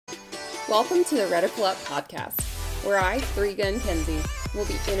Welcome to the Reticle podcast, where I, Three-Gun Kenzie, will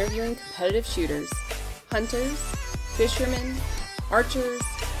be interviewing competitive shooters, hunters, fishermen, archers,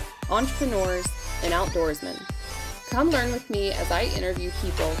 entrepreneurs, and outdoorsmen. Come learn with me as I interview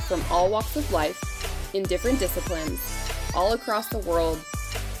people from all walks of life, in different disciplines, all across the world,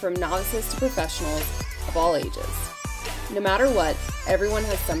 from novices to professionals of all ages. No matter what, everyone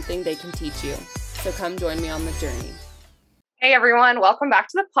has something they can teach you, so come join me on the journey. Hey everyone, welcome back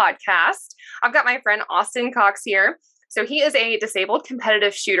to the podcast. I've got my friend Austin Cox here. So he is a disabled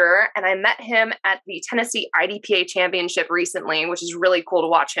competitive shooter, and I met him at the Tennessee IDPA Championship recently, which is really cool to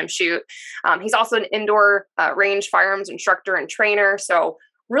watch him shoot. He's also an indoor range firearms instructor and trainer. So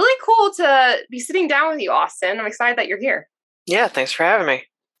really cool to be sitting down with you, Austin. I'm excited that you're here. Yeah, thanks for having me.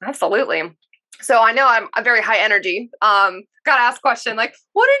 Absolutely. So I know I'm a very high energy. Got to ask a question like,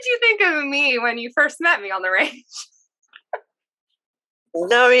 what did you think of me when you first met me on the range?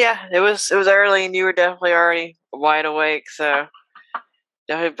 No, yeah, it was early, and you were definitely already wide awake, so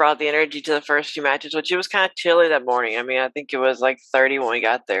definitely brought the energy to the first few matches, which it was kind of chilly that morning. I mean, I think it was like 30 when we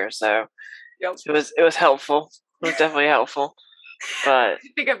got there, so Yep. it was helpful. It was definitely helpful. But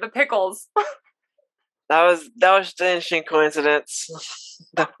Think of the pickles. that was just an interesting coincidence.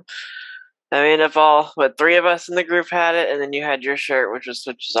 I mean, three of us in the group had it, and then you had your shirt, which was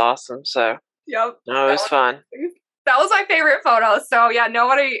awesome. So Yep. no, it was fun. That was my favorite photo. So yeah,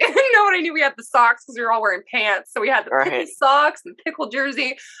 nobody knew we had the socks because we were all wearing pants. So we had the pickle socks and pickle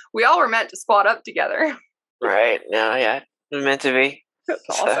jersey. We all were meant to squat up together. Right. No, yeah. It was meant to be. That's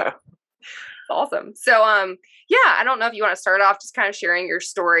awesome. Awesome. So yeah, I don't know if you want to start off just kind of sharing your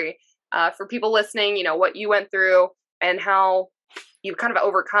story for people listening, you know, what you went through and how you've kind of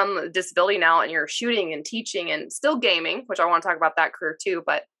overcome the disability now and you're shooting and teaching and still gaming, which I want to talk about that career too.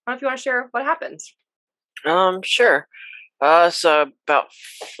 But I don't know if you want to share what happened. Sure. So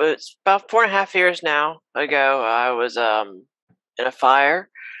it's about 4.5 years now ago, I was in a fire.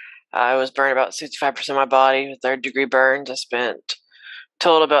 I was burned about 65% of my body with third-degree burns. I spent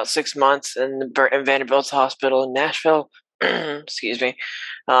total about 6 months in Vanderbilt's hospital in Nashville. Excuse me.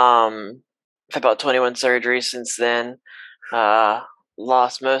 I've had about 21 surgeries since then.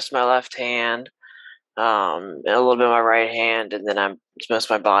 Lost most of my left hand, and a little bit of my right hand, and then most of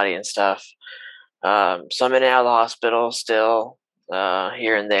my body and stuff. So I'm in and out of the hospital still,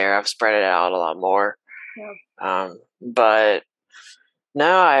 here and there. I've spread it out a lot more. Yeah. But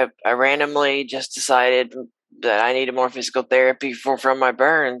no, I randomly just decided that I needed more physical therapy from my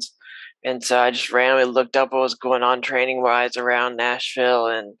burns. And so I just randomly looked up what was going on training wise around Nashville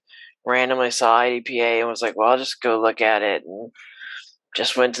and randomly saw IDPA and was like, well, I'll just go look at it, and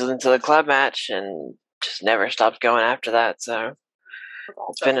just went into the club match and just never stopped going after that. So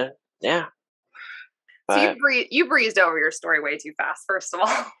it's been yeah. So you breezed over your story way too fast, first of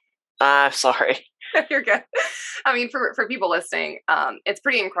all. I'm sorry. You're good. I mean, for people listening, it's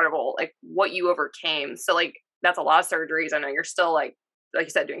pretty incredible, like what you overcame. So like, that's a lot of surgeries. I know you're still like you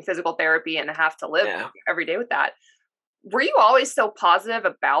said, doing physical therapy and have to live every day with that. Were you always so positive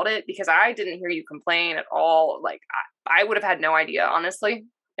about it? Because I didn't hear you complain at all. Like I would have had no idea, honestly.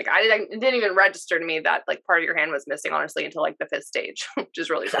 Like it didn't even register to me that like part of your hand was missing, honestly, until like the 5th stage, which is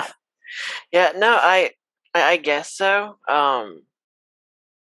really bad. Yeah, no, I guess so. I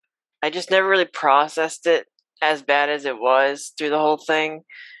just never really processed it as bad as it was through the whole thing.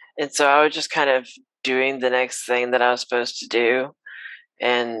 And so I was just kind of doing the next thing that I was supposed to do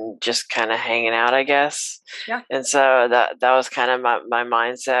and just kind of hanging out, I guess. Yeah. And so that was kind of my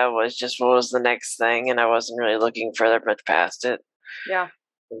mindset, was just what was the next thing, and I wasn't really looking further much past it. Yeah.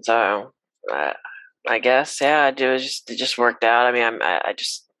 And so I guess, yeah, it just worked out. I mean, I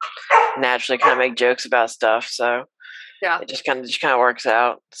just naturally kind of make jokes about stuff, so yeah, it just kind of works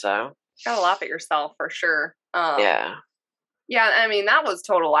out. So gotta laugh at yourself for sure. Yeah. I mean, that was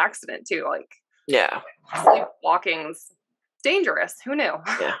total accident too. Like, yeah, sleepwalking's dangerous. Who knew?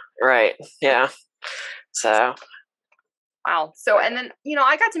 Yeah. Right. Yeah. So. Wow. So, and then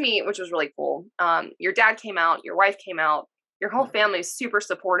I got to meet, which was really cool. Your dad came out, your wife came out, your whole family is super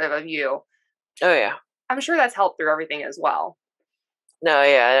supportive of you. Oh yeah. I'm sure that's helped through everything as well. No,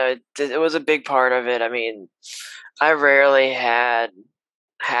 yeah, it was a big part of it. I mean, I rarely had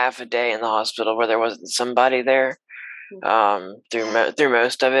half a day in the hospital where there wasn't somebody there, through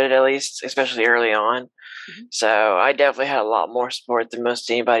most of it, at least, especially early on. Mm-hmm. So I definitely had a lot more support than most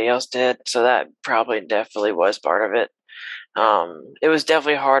anybody else did. So that probably definitely was part of it. It was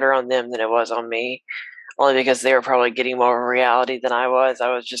definitely harder on them than it was on me, only because they were probably getting more of a reality than I was.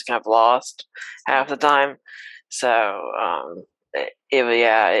 I was just kind of lost half the time. So,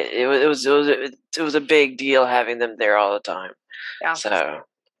 it was a big deal having them there all the time. Yeah. So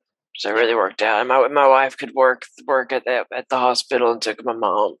So it really worked out. And my wife could work at the hospital and took my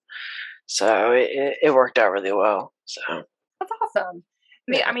mom. So it worked out really well. So That's awesome.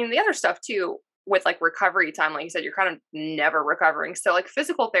 yeah. I mean, the other stuff too, with like recovery time, like you said, you're kind of never recovering. So like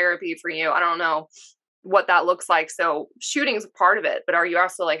physical therapy for you, I don't know what that looks like. So shooting is a part of it, but are you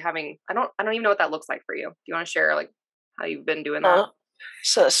also like having, I don't even know what that looks like for you. Do you want to share like how you've been doing that?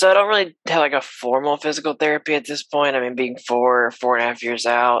 So I don't really have like a formal physical therapy at this point. I mean, being 4.5 years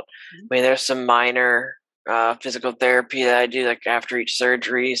out, I mean, there's some minor physical therapy that I do like after each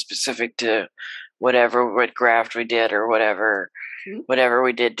surgery, specific to what graft we did or whatever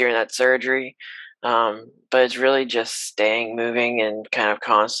we did during that surgery. But it's really just staying moving and kind of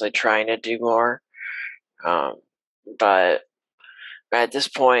constantly trying to do more. But at this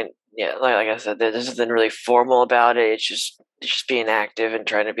point, yeah, like I said, there's nothing really formal about it. It's just being active and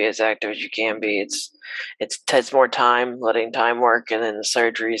trying to be as active as you can be. It takes more time, letting time work, and then the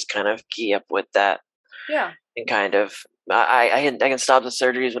surgeries kind of key up with that. Yeah. And kind of, I can stop the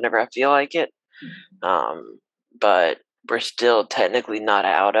surgeries whenever I feel like it. But we're still technically not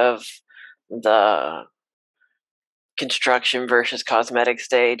out of the construction versus cosmetic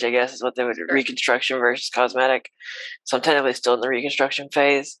stage, I guess is what they would reconstruction versus cosmetic. So I'm technically still in the reconstruction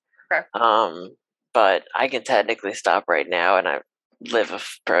phase. Okay. But I can technically stop right now and I live a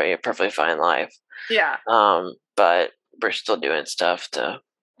perfectly fine life. Yeah. But we're still doing stuff to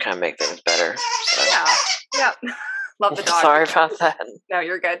kind of make things better. So. Yeah. Yeah. Love the dog. Sorry about that. No,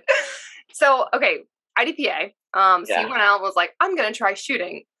 you're good. So, okay, IDPA. So you went out and was like, I'm going to try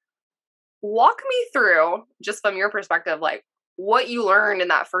shooting. Walk me through, just from your perspective, like what you learned in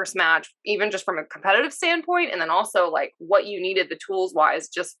that first match, even just from a competitive standpoint, and then also like what you needed the tools wise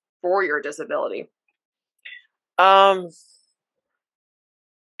just for your disability.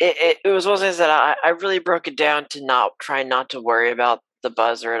 It was one of the things that I really broke it down to try not to worry about the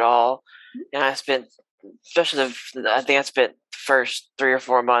buzzer at all. And I spent, especially I think I spent the first 3 or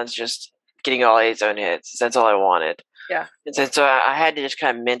 4 months just getting all A zone hits. That's all I wanted. Yeah. And so I had to just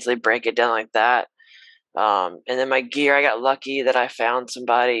kind of mentally break it down like that. And then my gear, I got lucky that I found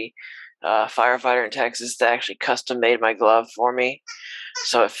somebody, a firefighter in Texas, that actually custom made my glove for me,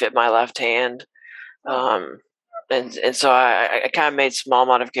 so it fit my left hand. And so I kind of made small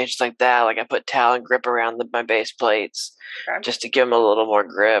modifications like that. Like I put Talon grip around my base plates just to give them a little more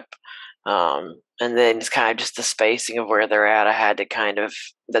grip. And then it's kind of just the spacing of where they're at. I had to kind of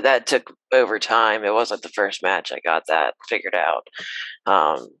that took over time. It wasn't the first match I got that figured out.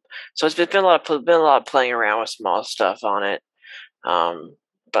 So it's been a lot of playing around with small stuff on it.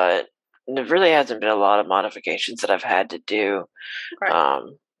 But there really hasn't been a lot of modifications that I've had to do.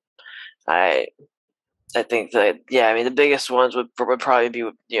 I think that I mean the biggest ones would probably be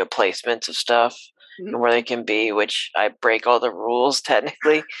placements of stuff and where they can be, which I break all the rules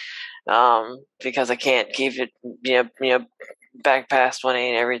technically. Because I can't keep it, back past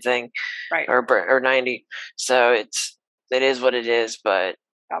 180 and everything, right, or 90. So it is what it is. But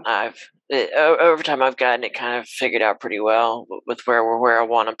over time I've gotten it kind of figured out pretty well with where I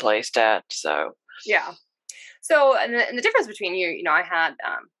want to play stat. So yeah. So and the difference between you, I had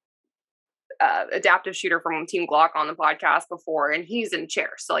adaptive shooter from Team Glock on the podcast before, and he's in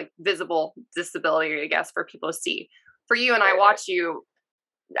chair, so like visible disability, I guess, for people to see. For you and I watch you.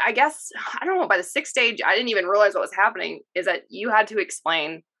 I guess, I don't know, by the 6th stage, I didn't even realize what was happening, is that you had to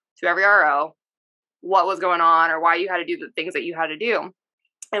explain to every RO what was going on or why you had to do the things that you had to do.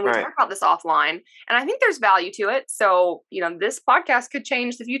 And we talked about this offline, and I think there's value to it. So, this podcast could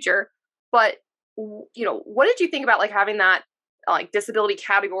change the future, but, what did you think about like having that like disability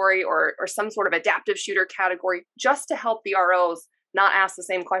category or some sort of adaptive shooter category just to help the ROs not ask the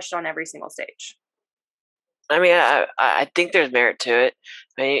same question on every single stage? I mean, I think there's merit to it.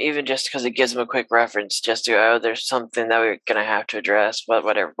 I mean, even just because it gives them a quick reference, just to there's something that we're gonna have to address,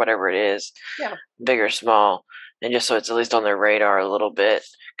 whatever it is, big or small, and just so it's at least on their radar a little bit.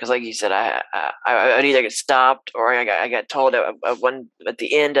 Because, like you said, I'd either get stopped or I got told at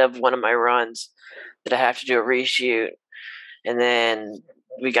the end of one of my runs that I have to do a reshoot, and then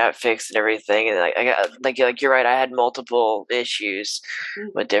we got fixed and everything, and I got like you're right. I had multiple issues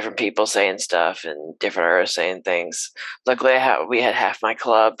with different people saying stuff and different artists saying things. Luckily, we had half my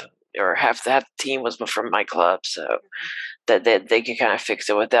club, or half the team was from my club, so that they could kind of fix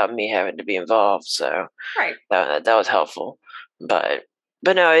it without me having to be involved. So that was helpful. But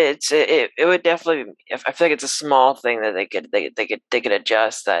no, it would definitely. I feel like it's a small thing that they could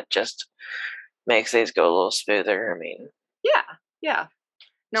adjust that just makes things go a little smoother. I mean, yeah.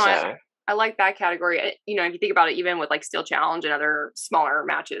 No, so. I like that category. If you think about it, even with like Steel Challenge and other smaller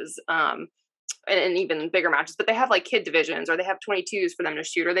matches, and even bigger matches, but they have like kid divisions, or they have 22s for them to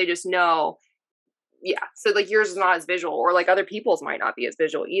shoot, or they just know. Yeah. So like yours is not as visual, or like other people's might not be as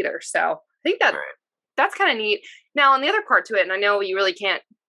visual either. So I think that's kind of neat. Now, on the other part to it, and I know you really can't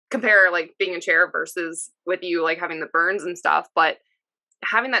compare like being a chair versus with you like having the burns and stuff, but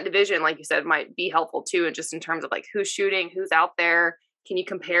having that division, like you said, might be helpful too, and just in terms of like who's shooting, who's out there. Can you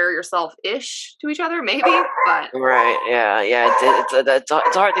compare yourself ish to each other? Maybe, but Right. Yeah. Yeah. It's a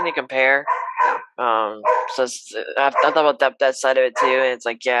hard thing to compare. So I thought about that side of it too, and it's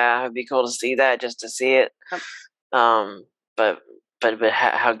like, yeah, it'd be cool to see that, just to see it. Yep. But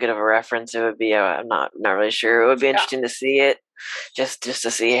how good of a reference it would be, I'm not really sure. It would be interesting to see it, just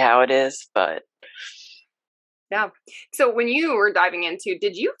to see how it is. But yeah. So when you were diving into,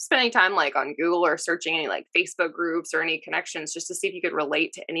 did you spend any time like on Google or searching any like Facebook groups or any connections just to see if you could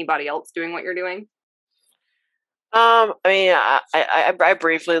relate to anybody else doing what you're doing? I mean, I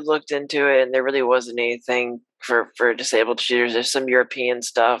briefly looked into it, and there really wasn't anything for disabled shooters. There's some European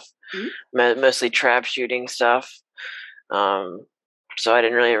stuff, mostly trap shooting stuff. So I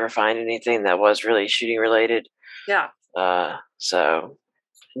didn't really ever find anything that was really shooting related. Yeah. So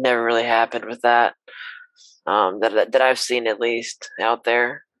never really happened with that. That I've seen, at least, out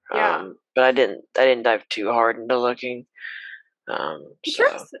there. Yeah. But I didn't dive too hard into looking. I'm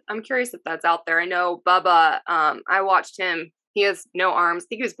curious if that's out there. I know Bubba, I watched him. He has no arms. I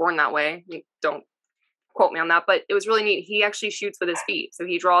think he was born that way. Don't quote me on that, but it was really neat. He actually shoots with his feet. So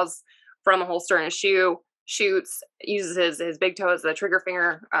he draws from a holster in a shoe, shoots, uses his big toe as the trigger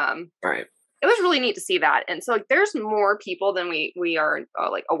finger. Right. It was really neat to see that. And so like there's more people than we are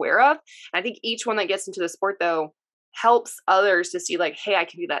like aware of. And I think each one that gets into the sport though helps others to see like, hey, I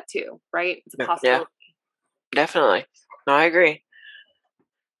can do that too, right? It's a possibility. Yeah, definitely. No, I agree.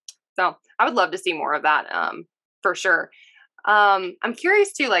 So I would love to see more of that, for sure. I'm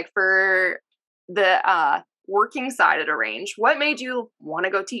curious too, like for the working side of the range, what made you want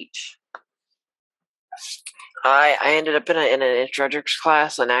to go teach? I ended up in an instructor's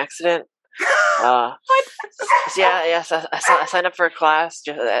class on accident. What? Yes, I signed up for a class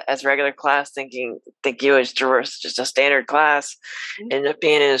just as regular class, thinking it was just a standard class. Ended up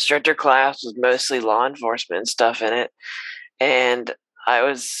being an instructor class with mostly law enforcement stuff in it, and I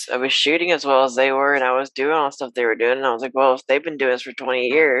was shooting as well as they were, and I was doing all the stuff they were doing, and I was like, well, if they've been doing this for 20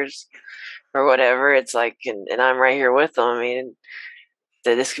 years or whatever, it's like, and I'm right here with them. I mean,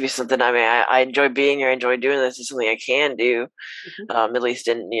 that this could be something. I mean, I enjoy being here. I enjoy doing this. It's something I can do, at least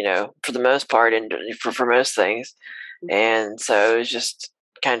in, for the most part, and for most things. And so it was just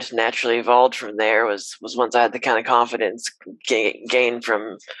kind of naturally evolved from there. Was once I had the kind of confidence gained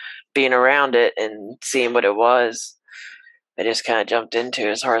from being around it and seeing what it was, I just kind of jumped into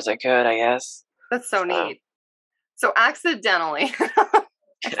it as hard as I could, I guess. That's so neat. So accidentally.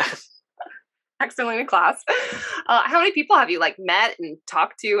 Accidentally in class. How many people have you like met and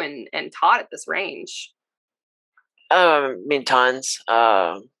talked to and taught at this range? I mean, tons.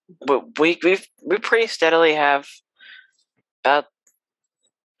 We pretty steadily have about,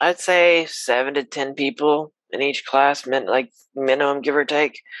 I'd say, 7 to 10 people in each class, minimum, give or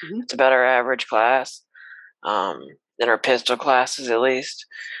take. It's about our average class. In our pistol classes, at least.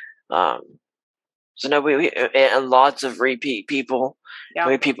 So no, we and lots of repeat people. Yeah.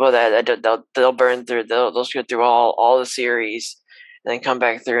 We have people that they'll burn through, they'll go through all the series, and then come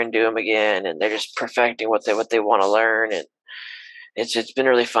back through and do them again, and they're just perfecting what they want to learn, and it's been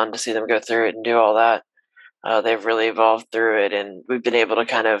really fun to see them go through it and do all that. They've really evolved through it, and we've been able to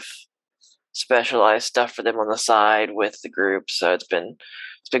kind of specialize stuff for them on the side with the group. So it's been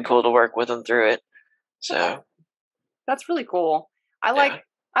cool to work with them through it. So that's really cool. I like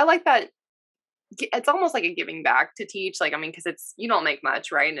that. It's almost like a giving back to teach. Like, I mean, because you don't make much,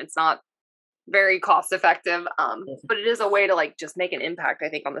 right? And it's not very cost effective. But it is a way to like just make an impact, I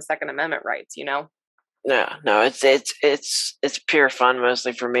think, on the Second Amendment rights, Yeah, no, it's pure fun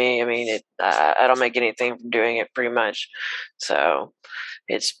mostly for me. I mean, I don't make anything from doing it pretty much, so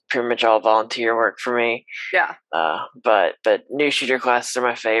it's pretty much all volunteer work for me. Yeah. But new shooter classes are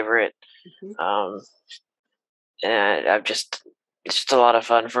my favorite. And it's just a lot of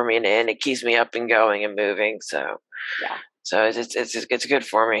fun for me, and it keeps me up and going and moving. So yeah. So it's good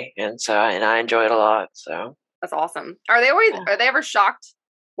for me, and I enjoy it a lot. So that's awesome. Are they ever shocked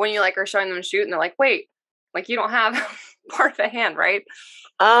when you like are showing them shoot and they're like, wait, like you don't have part of the hand, right?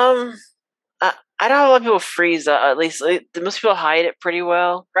 I don't know, a lot of people freeze up. At least most people hide it pretty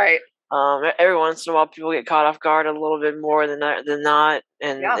well, right? Every once in a while, people get caught off guard a little bit more than not,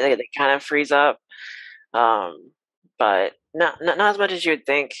 and they kind of freeze up. But not as much as you would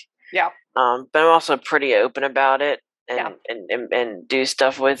think. Yeah. But I'm also pretty open about it, and do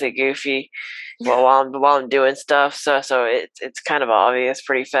stuff with it goofy while I'm doing stuff. So it's kind of obvious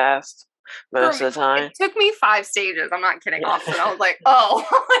pretty fast most of the time. It took me 5 stages. I'm not kidding, Austin. I was like, oh,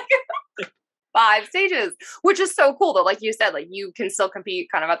 5 stages, which is so cool though. Like you said, like you can still compete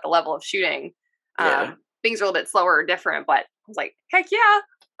kind of at the level of shooting. Things are a little bit slower or different, but I was like, heck yeah.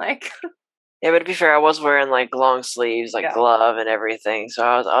 Like, yeah, but to be fair, I was wearing like long sleeves, like glove and everything. So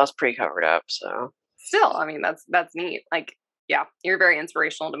I was pretty covered up. So still, I mean, that's neat. Like, yeah, you're very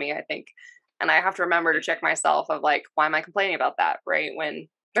inspirational to me, I think. And I have to remember to check myself of like, why am I complaining about that? Right. When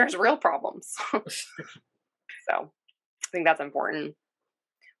there's real problems. So I think that's important.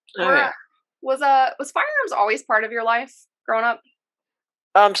 Was firearms always part of your life growing up?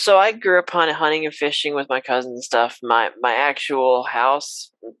 So I grew up hunting and fishing with my cousins and stuff. My actual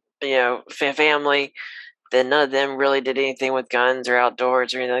house, family, then none of them really did anything with guns or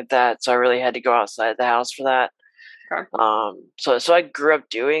outdoors or anything like that. So I really had to go outside the house for that. Okay. So I grew up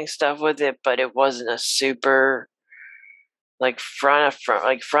doing stuff with it, but it wasn't a super like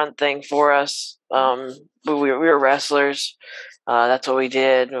front thing for us. We were wrestlers. That's what we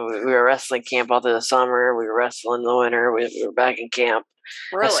did. We were wrestling camp all through the summer. We were wrestling in the winter. We were back in camp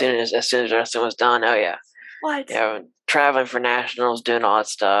really? as soon as wrestling was done. Oh yeah. What? Traveling for nationals, doing all that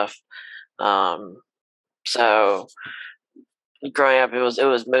stuff. So growing up, it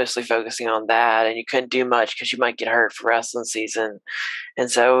was mostly focusing on that, and you couldn't do much because you might get hurt for wrestling season, and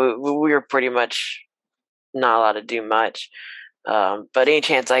so we were pretty much not allowed to do much. But any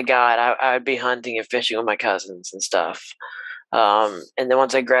chance I got, I would be hunting and fishing with my cousins and stuff. And then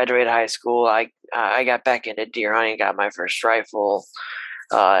once I graduated high school, I got back into deer hunting, got my first rifle,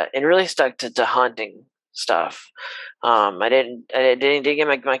 and really stuck to hunting stuff. I didn't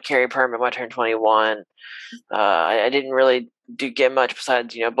get my carry permit when I turned 21. I didn't really get much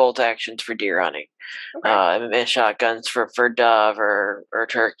besides bolt actions for deer hunting, and shotguns for dove or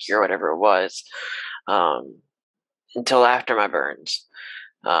turkey or whatever it was, until after my burns.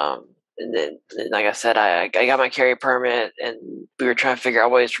 And then, like I said, I got my carry permit, and we were trying to figure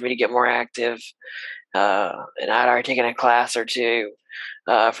out ways for me to get more active. And I'd already taken a class or two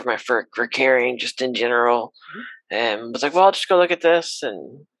for carrying just in general, and was like, well, I'll just go look at this,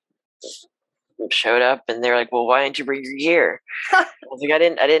 and showed up, and they're like, well, why didn't you bring your gear? I was like, I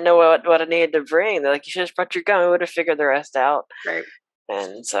didn't know what I needed to bring. They're like, you should have just brought your gun. We would have figured the rest out. Right.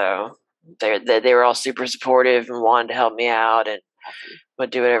 And so they were all super supportive and wanted to help me out, and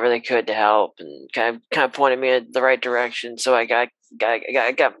would do whatever they could to help, and kind of pointed me in the right direction. So I got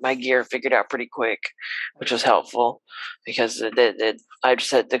my gear figured out pretty quick, which was helpful because I just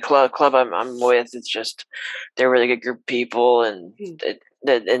said the club I'm with, it's just they're a really good group of people, and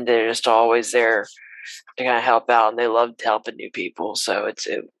they're just always there to kind of help out, and they loved helping new people. So it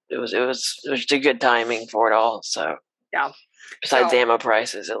was just a good timing for it all. So yeah. Besides ammo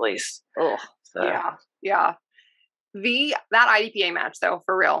prices, at least. Oh, so. Yeah. That IDPA match, though,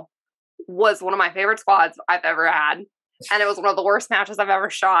 for real, was one of my favorite squads I've ever had. And it was one of the worst matches I've ever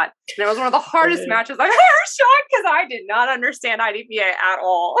shot. And it was one of the hardest matches I've ever shot because I did not understand IDPA at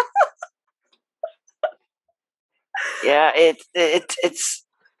all. Yeah, it's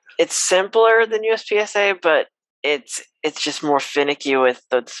simpler than USPSA, but it's just more finicky with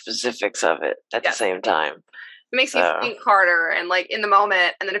the specifics of it at the same time. It makes you think harder and like in the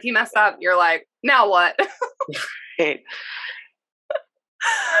moment. And then if you mess up, you're like, now what? Right.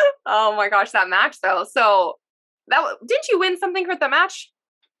 Oh my gosh, that match though. So didn't you win something for the match?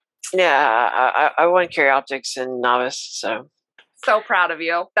 Yeah, I won carry optics in novice. So proud of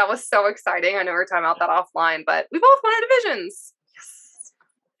you. That was so exciting. I know we were talking about that offline, but we both won our divisions. Yes.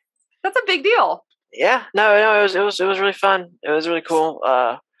 That's a big deal. Yeah, no, it was really fun. It was really cool.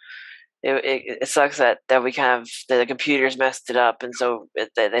 It sucks that we kind of the computers messed it up, and so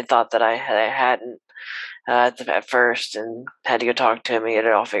they thought that I hadn't at first, and had to go talk to him and get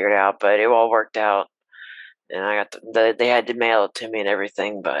it all figured out. But it all worked out, and I got they had to mail it to me and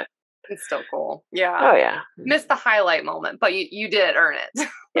everything. But it's still cool. Yeah. Oh yeah. Missed the highlight moment, but you did earn it.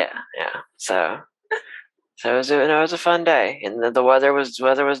 Yeah. So it was a fun day, and the weather was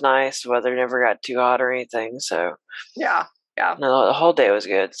nice. The weather never got too hot or anything. So yeah. No, the whole day was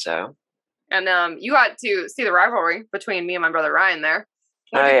good. So. And you got to see the rivalry between me and my brother Ryan there.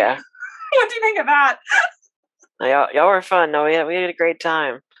 Oh yeah. What do you think of that? Y'all were fun. No, we had a great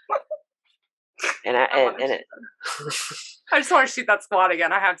time. And I just want to shoot that squad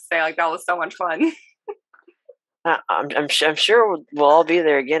again. I have to say, like, that was so much fun. I'm sure we'll all be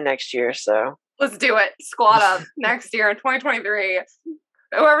there again next year. So let's do it. Squad up next year in 2023.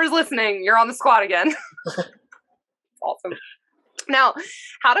 Whoever's listening, you're on the squad again. Awesome. Now,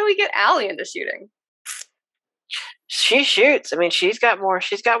 how do we get Allie into shooting? She shoots. I mean, she's got more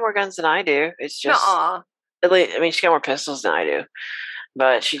guns than I do. It's just, Nuh-uh. at least, I mean, she's got more pistols than I do,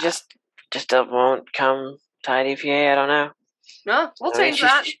 but she just won't come to IDPA. I don't know. No, we'll I mean, change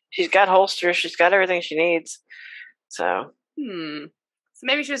that. she's got holsters. She's got everything she needs. So, So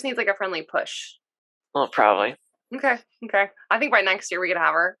maybe she just needs like a friendly push. well, probably. Okay. I think by next year we could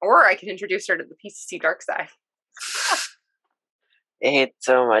have her, or I could introduce her to the PCC dark side. I hate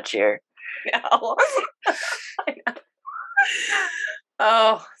so much here. No. I know.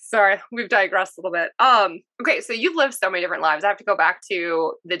 Oh, sorry. We've digressed a little bit. Okay, so you've lived so many different lives. I have to go back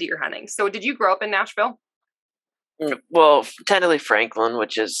to the deer hunting. So did you grow up in Nashville? Well, technically Franklin,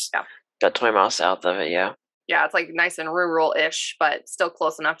 which is about 20 miles south of it, yeah. Yeah, it's like nice and rural-ish, but still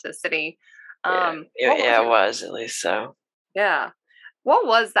close enough to the city. It was at least so. Yeah. What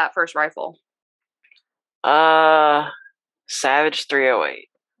was that first rifle? Savage 308.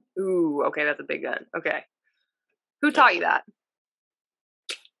 Ooh, okay, that's a big gun. Okay. Who taught you that?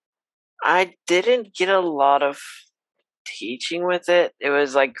 I didn't get a lot of teaching with it. It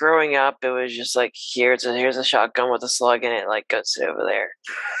was like growing up, it was just like here's a shotgun with a slug in it, like go sit over there.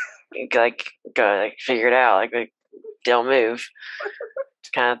 Like go like figure it out, like don't move.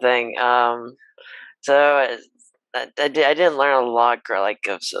 Kind of thing. So I didn't learn a lot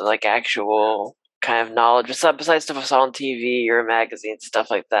like actual kind of knowledge besides stuff I saw on TV or magazines,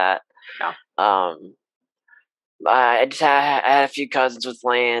 stuff like that. Yeah. I had a few cousins with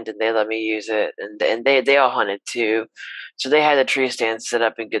land, and they let me use it, and they all hunted too, so they had the tree stand set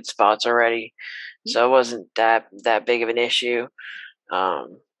up in good spots already, so it wasn't that big of an issue.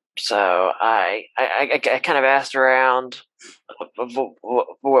 So I kind of asked around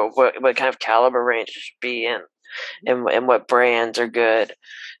what kind of caliber range it should be in, and what brands are good,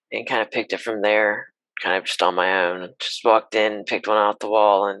 and kind of picked it from there, kind of just on my own. Just walked in, picked one off the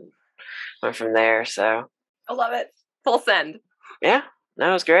wall, and went from there. So I love it. Full send. yeah,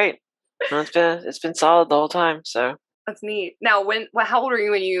 that was great. Well, it's been solid the whole time. So that's neat. Now, how old were you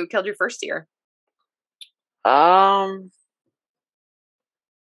when you killed your first deer? Somewhere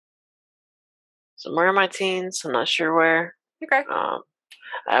in my teens. I'm not sure where. Okay.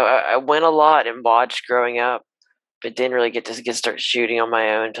 I went a lot and watched growing up, but didn't really get to start shooting on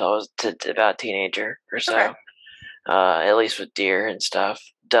my own until I was about a teenager or so. Okay. At least with deer and stuff.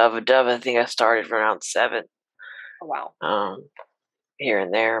 Dove, I think I started from around 7. Oh, wow. Here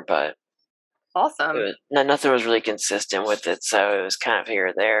and there, but awesome. Nothing was really consistent with it, so it was kind of here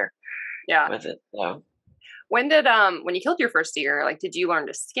or there. Yeah. With it, so. When you killed your first deer, like, did you learn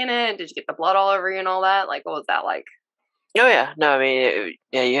to skin it? Did you get the blood all over you and all that? Like, what was that like? Oh yeah, no, I mean,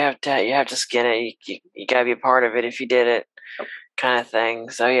 you have to skin it. You gotta be a part of it if you did it, kind of thing.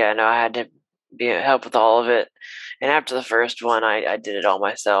 So yeah, no, I had to help with all of it. And after the first one, I did it all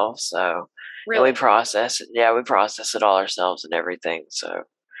myself. So really? And we process it all ourselves and everything. So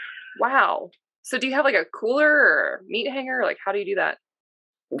wow. So do you have like a cooler or meat hanger? Like, how do you do that?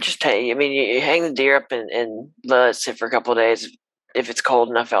 Just you hang the deer up and let it sit for a couple of days if it's cold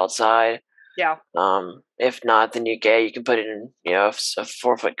enough outside. Yeah. If not, then you can put it in a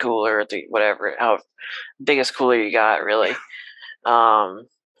 4-foot cooler or whatever, how biggest cooler you got really. And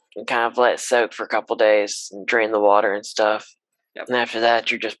kind of let it soak for a couple of days and drain the water and stuff. Yep. And after that,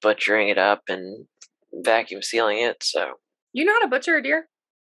 you're just butchering it up and vacuum sealing it. So you know how to butcher a deer?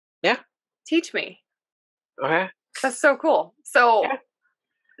 Yeah. Teach me. Okay. That's so cool. So yeah.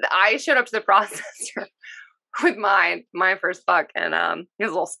 I showed up to the processor with my first buck, and he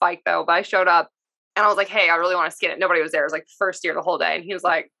was a little spike though. But I showed up and I was like, "Hey, I really want to skin it." Nobody was there. It was like the first deer the whole day, and he was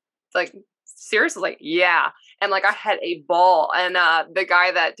like, seriously, like, yeah. And like I had a ball, and the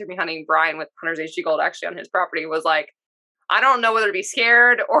guy that took me hunting, Brian with Hunters HD Gold, actually on his property, was like, I don't know whether to be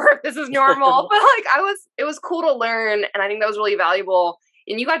scared or if this is normal, but like it was cool to learn, and I think that was really valuable.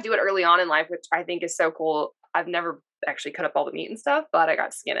 And you got to do it early on in life, which I think is so cool. I've never actually cut up all the meat and stuff, but I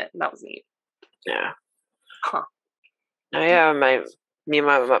got to skin it, and that was neat. Yeah. Huh. Yeah, my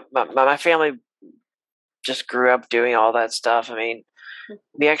family just grew up doing all that stuff. I mean,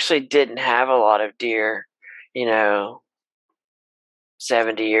 we actually didn't have a lot of deer, 70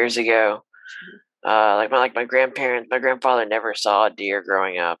 years ago. My grandfather never saw a deer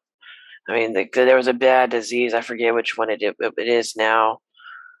growing up. I mean, there was a bad disease. I forget which one it is now.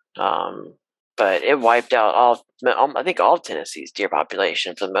 But it wiped out I think all of Tennessee's deer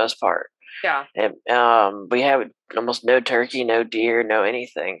population for the most part. Yeah. And we have almost no turkey, no deer, no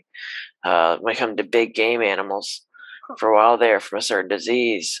anything. When it comes to big game animals, for a while there from a certain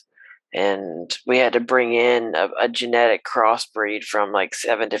disease. And we had to bring in a genetic crossbreed from like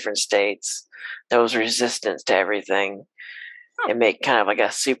 7 different states that was resistant to everything. and make kind of like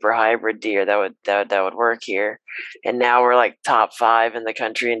a super hybrid deer that would work here. And now we're like top 5 in the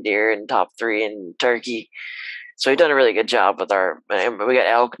country in deer and top 3 in turkey. So we've done a really good job with and we got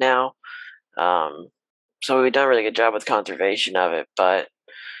elk now. So we've done a really good job with conservation of it. But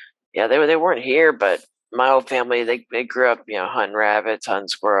yeah, they weren't here, but my whole family, they grew up, hunting rabbits, hunting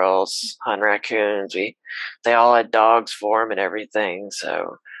squirrels, hunting raccoons. They all had dogs for them and everything.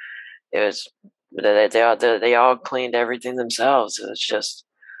 So it was, they all cleaned everything themselves. It was just,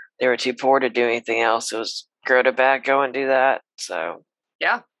 they were too poor to do anything else. It was grow tobacco and do that. So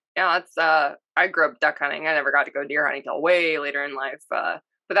yeah, that's I grew up duck hunting. I never got to go deer hunting till way later in life. But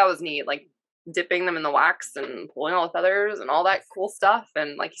that was neat, like dipping them in the wax and pulling all the feathers and all that cool stuff.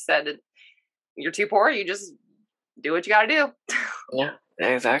 And like you said, you're too poor, you just do what you got to do. yeah,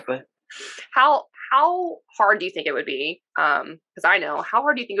 exactly. How hard do you think it would be? Because I know, how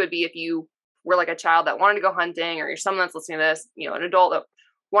hard do you think it would be if you were like a child that wanted to go hunting, or you're someone that's listening to this, an adult that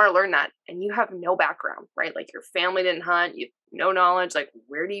want to learn that, and you have no background, right? Like your family didn't hunt, you have no knowledge. Like,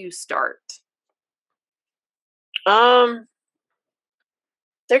 where do you start? There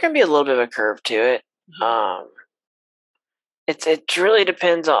can be a little bit of a curve to it. Mm-hmm. It really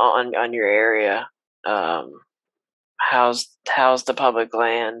depends on your area. How's the public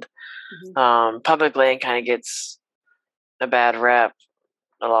land? Mm-hmm. Public land kind of gets a bad rep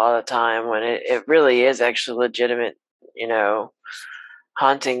a lot of the time when it really is actually legitimate,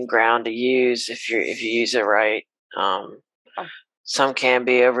 hunting ground to use if you use it right. Some can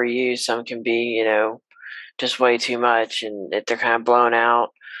be overused, some can be, just way too much, and they're kind of blown out.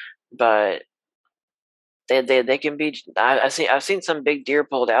 But they can be. I've seen some big deer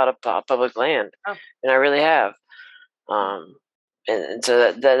pulled out of public land, and I really have. And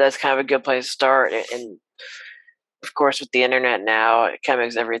so that's kind of a good place to start. And of course, with the internet now, it kind of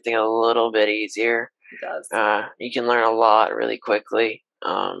makes everything a little bit easier. It does. You can learn a lot really quickly.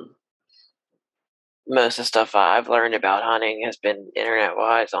 Most of the stuff I've learned about hunting has been internet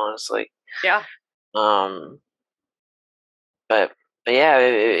wise, honestly. Yeah. But yeah,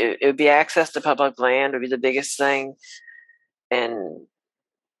 it would be access to public land would be the biggest thing, and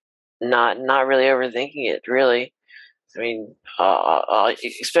not really overthinking it. Really, I mean,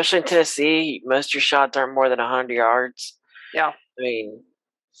 especially in Tennessee, most of your shots aren't more than 100 yards. Yeah. I mean,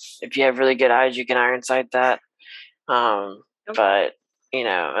 if you have really good eyes, you can iron sight that. But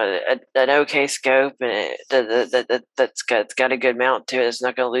an okay scope, and that's got a good mount to it. It's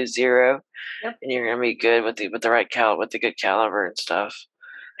not going to lose zero, and you're going to be good with the right with the good caliber and stuff.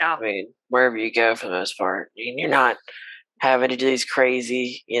 Yeah. I mean, wherever you go, for the most part, you're not having to do these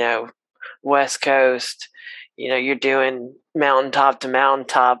crazy, West Coast. You're doing mountaintop to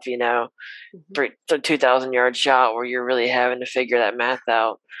mountaintop. 2,000 yard shot where you're really having to figure that math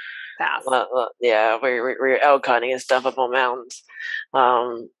out. Yeah, where you're elk hunting and stuff up on mountains.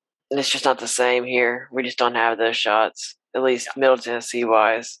 And it's just not the same here. We just don't have those shots, at least Middle Tennessee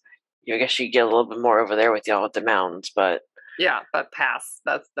wise. I guess you get a little bit more over there with y'all with the mountains, but yeah, but pass.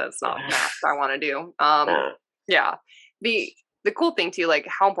 That's not math I want to do. Yeah. The cool thing too, like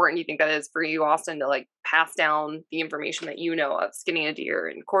how important do you think that is for you, Austin, to like pass down the information that you know of skinning a deer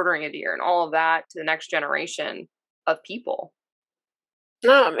and quartering a deer and all of that to the next generation of people?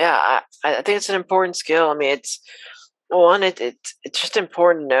 No, yeah, I think it's an important skill. I mean, it's just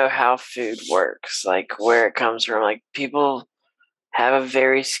important to know how food works, like where it comes from. Like people have a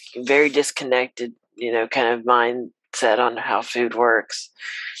very disconnected, kind of mindset on how food works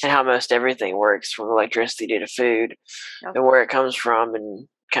and how most everything works, from electricity to food, and where it comes from, and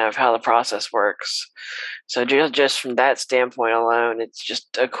kind of how the process works. So just from that standpoint alone, it's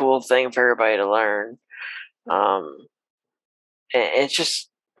just a cool thing for everybody to learn. And it's just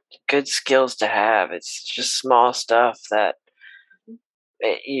good skills to have. It's just small stuff that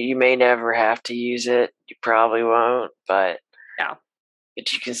you may never have to use it. You probably won't, but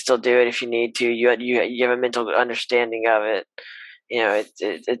you can still do it if you need to. You have a mental understanding of it.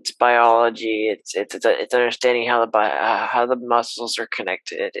 It's biology. It's understanding how the muscles are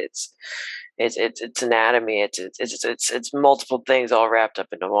connected. It's anatomy. It's multiple things all wrapped up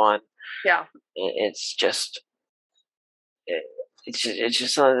into one. Yeah. It's just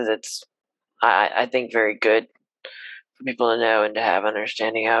something that's I think very good for people to know and to have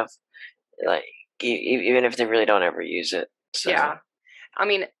understanding of, like even if they really don't ever use it. So. Yeah, I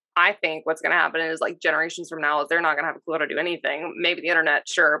mean, I think what's going to happen is like generations from now, they're not going to have a clue how to do anything. Maybe the internet,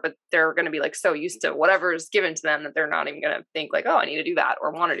 sure, but they're going to be like so used to whatever is given to them that they're not even going to think like, oh, I need to do that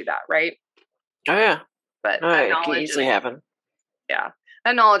or want to do that, right? Oh yeah, but it can easily happen. Yeah,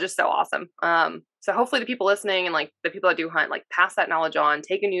 that knowledge is so awesome. So hopefully the people listening and like the people that do hunt, like pass that knowledge on,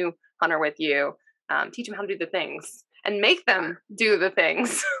 take a new hunter with you, teach them how to do the things. and make them do the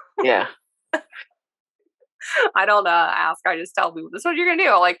things. Yeah. I don't ask. I just tell people, this is what you're going to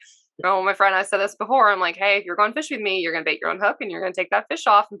do. Like, oh, my friend, I said this before. I'm like, hey, if you're going fishing with me, you're going to bait your own hook and you're going to take that fish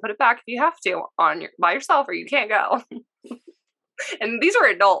off and put it back if you have to by yourself, or you can't go. And these were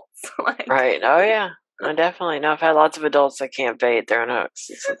adults. Like, right. Oh, yeah. No, definitely. No, I've had lots of adults that can't bait their own hooks.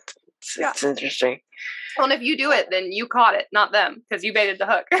 It's interesting. Well, and if you do it, then you caught it, not them, because you baited the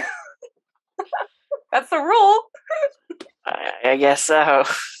hook. That's the rule. I guess so.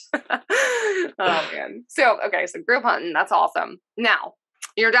 Oh, man. So group hunting, that's awesome. Now,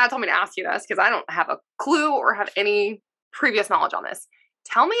 your dad told me to ask you this because I don't have a clue or have any previous knowledge on this.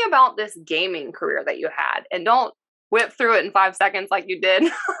 Tell me about this gaming career that you had, and don't whip through it in 5 seconds like you did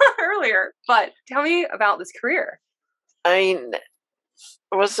earlier, but tell me about this career. I mean,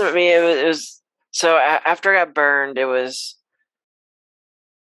 it wasn't me. It was so after I got burned, it was,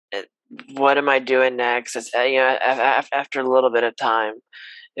 what am I doing next? It's, after a little bit of time,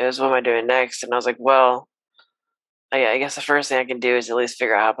 it was, what am I doing next? And I was like, well, I guess the first thing I can do is at least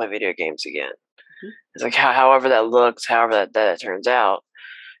figure out how to play video games again. Mm-hmm. It's like, however that looks, however that turns out.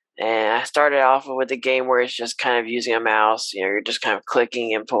 And I started off with a game where it's just kind of using a mouse. You're just kind of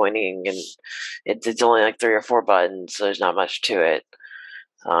clicking and pointing, and it's only like 3 or 4 buttons, so there's not much to it.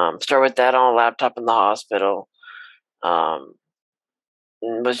 Start with that on a laptop in the hospital.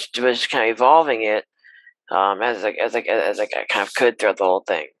 Was kind of evolving it as I kind of could throughout the whole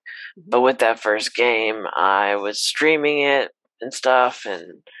thing. Mm-hmm. But with that first game, I was streaming it and stuff,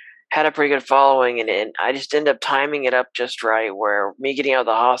 and had a pretty good following, and I just ended up timing it up just right, where me getting out of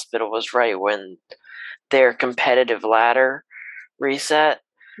the hospital was right when their competitive ladder reset.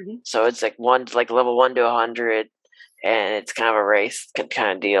 Mm-hmm. So it's like level 1 to 100, and it's kind of a race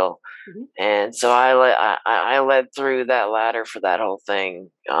kind of deal. Mm-hmm. And so I led through that ladder for that whole thing,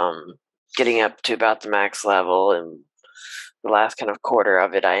 getting up to about the max level, and the last kind of quarter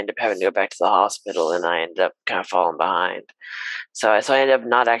of it, I ended up having to go back to the hospital, and I ended up kind of falling behind. So I ended up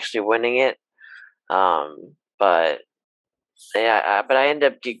not actually winning it, but I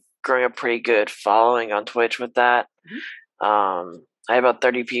ended up growing a pretty good following on Twitch with that. Mm-hmm. I had about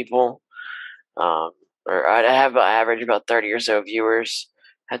 30 people, or I have an average about 30 or so viewers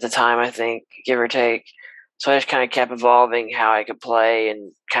at the time, I think, give or take. So I just kind of kept evolving how I could play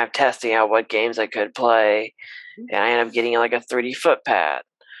and kind of testing out what games I could play. Mm-hmm. And I ended up getting like a 3D foot pad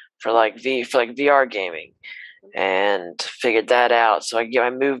for VR gaming, and figured that out. So I get my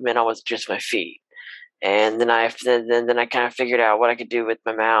movement on with just my feet. And then I kind of figured out what I could do with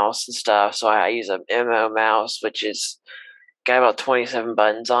my mouse and stuff. So I use a MO mouse, which is got about 27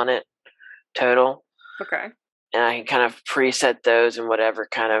 buttons on it total. Okay. And I can kind of preset those in whatever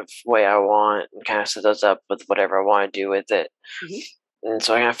kind of way I want, and kind of set those up with whatever I want to do with it. Mm-hmm. And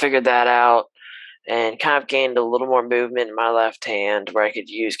so I kind of figured that out, and kind of gained a little more movement in my left hand, where I could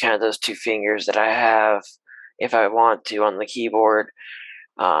use kind of those 2 fingers that I have if I want to on the keyboard.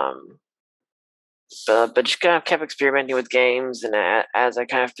 But just kind of kept experimenting with games, and as I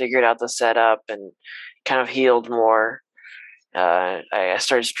kind of figured out the setup and kind of healed more, I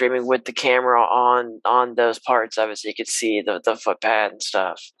started streaming with the camera on those parts of it, so you could see the foot pad and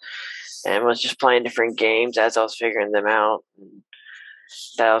stuff, and was just playing different games as I was figuring them out. And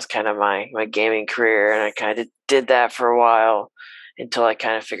that was kind of my gaming career, and I kind of did that for a while until I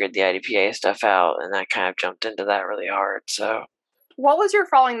kind of figured the IDPA stuff out, and I kind of jumped into that really hard. So, what was your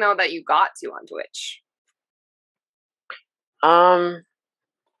following though that you got to on Twitch? I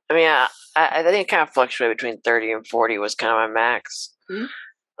mean, I think it kind of fluctuated between 30 and 40 was kind of my max. Mm-hmm.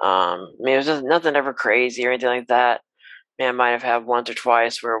 I mean, it was just nothing ever crazy or anything like that. I mean, I might have had once or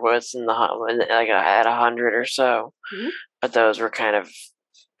twice where it was at 100 or so, mm-hmm. but those were kind of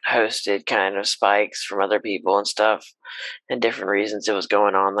hosted kind of spikes from other people and stuff, and different reasons it was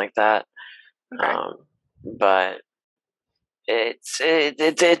going on like that. Okay. But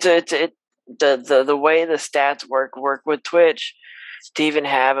the way the stats work with Twitch, to even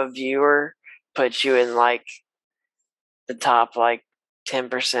have a viewer puts you in like the top like 10%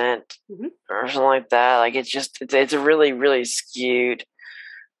 mm-hmm. or something like that. Like it's a really, really skewed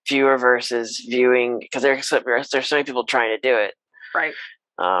viewer versus viewing, because there's so many people trying to do it. Right.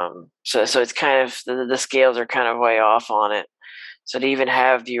 So it's kind of the scales are kind of way off on it. So to even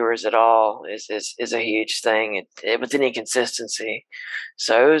have viewers at all is a huge thing with any consistency.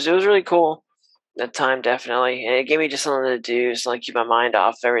 So it was really cool. That time, definitely. And it gave me just something to do, so keep my mind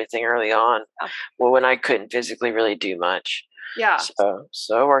off everything early on. Yeah. Well, when I couldn't physically really do much. Yeah. So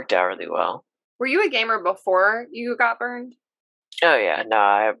it worked out really well. Were you a gamer before you got burned? Oh yeah,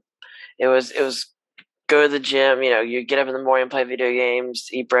 no. It was go to the gym. You get up in the morning, play video games,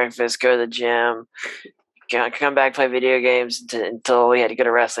 eat breakfast, go to the gym, come back, play video games until we had to go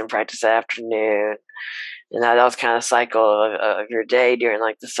to wrestling practice that afternoon. And that was kind of the cycle of your day during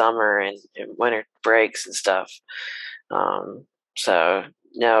like the summer and winter breaks and stuff. So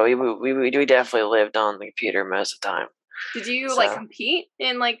no, we definitely lived on the computer most of the time. Did you like compete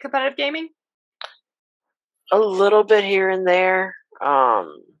in like competitive gaming? A little bit here and there.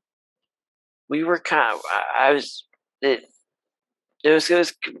 We were kind of. I was. It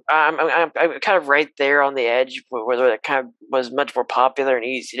was. I'm kind of right there on the edge where it kind of was much more popular and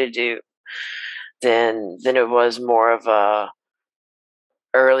easy to do than it was more of a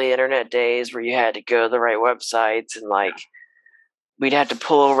early internet days where you had to go to the right websites and like we'd have to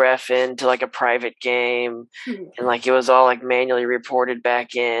pull a ref into like a private game and like it was all like manually reported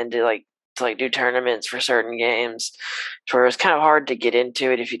back in to do tournaments for certain games to where it was kind of hard to get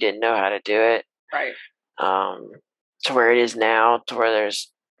into it if you didn't know how to do it. Right. To where it is now, to where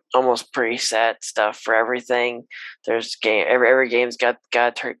there's almost preset stuff for everything. There's every game's got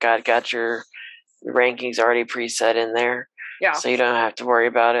your rankings already preset in there. Yeah. So you don't have to worry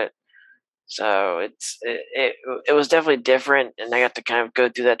about it. So it was definitely different, and I got to kind of go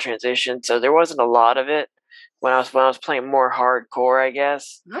through that transition. So there wasn't a lot of it when I was playing more hardcore, I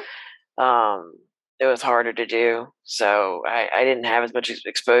guess. Mm-hmm. It was harder to do, so I didn't have as much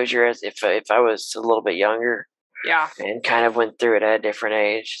exposure as if I was a little bit younger. Yeah, and kind of went through it at a different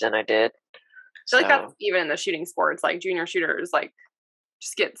age than I did. So like that's even in the shooting sports, like junior shooters, like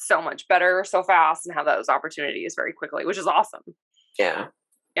just get so much better so fast and have those opportunities very quickly, which is awesome. Yeah.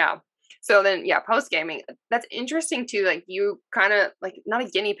 Yeah. So then, yeah, post gaming, that's interesting too. Like you kind of like not a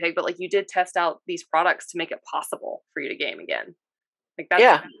guinea pig, but like you did test out these products to make it possible for you to game again. Like that's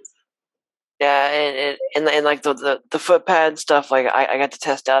yeah. Yeah, and like the foot pad stuff, like I got to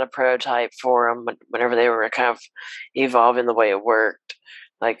test out a prototype for them whenever they were kind of evolving the way it worked,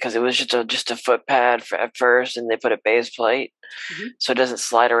 like because it was just a foot pad at first, and they put a base plate, so it doesn't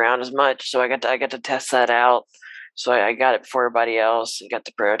slide around as much. So I got to test that out. So I got it before everybody else and got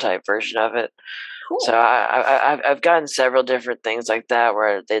the prototype version of it. Cool. So I've gotten several different things like that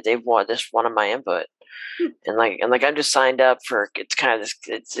where they've wanted my input, and like I'm just signed up for it's kind of this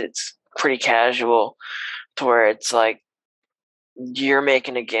it's pretty casual to where it's like you're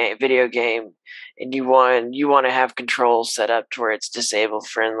making a video game and you want to have controls set up to where it's disabled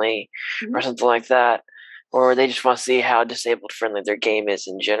friendly or something like that, or they just want to see how disabled friendly their game is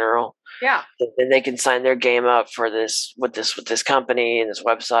in general. Yeah. Then they can sign their game up for this with this company and this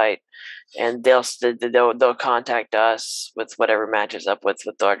website, and they'll contact us with whatever matches up with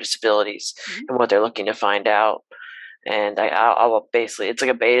our disabilities and what they're looking to find out. And I'll basically, it's like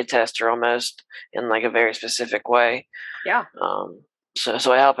a beta tester almost in like a very specific way. Yeah.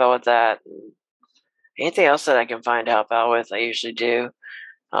 So I help out with that. Anything else that I can find help out with, I usually do.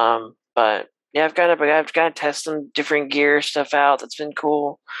 But yeah, I've got to test some different gear stuff out. That's been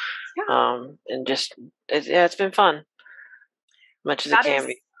cool. Yeah. And just it's been fun. Much as it can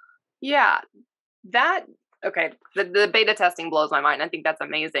be. Yeah. Okay. The beta testing blows my mind. I think that's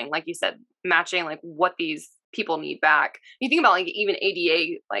amazing. Like you said, matching like what these people need back. You think about like even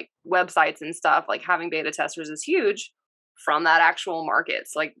ADA like websites and stuff, like having beta testers is huge from that actual market.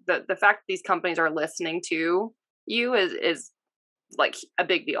 So like the fact that these companies are listening to you is like a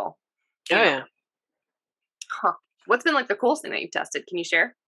big deal. Oh yeah. Huh. What's been like the coolest thing that you've tested? Can you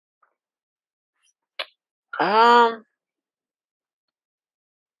share?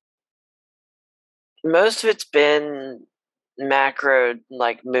 Most of it's been macro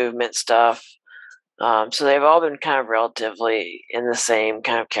like movement stuff. So they've all been kind of relatively in the same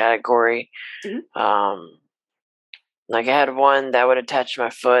kind of category. Like I had one that would attach my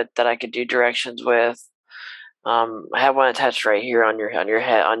foot that I could do directions with. I have one attached right here on your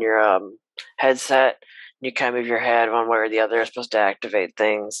headset. You kind of move your head one way or the other. It's supposed to activate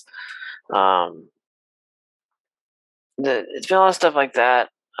things. It's been a lot of stuff like that.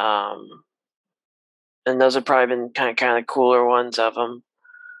 And those have probably been kind of cooler ones of them.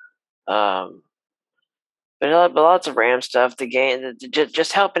 But lots of RAM stuff. The game,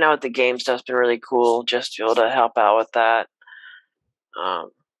 just helping out with the game stuff's been really cool. Just to be able to help out with that.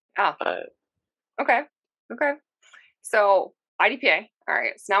 Okay. So IDPA. All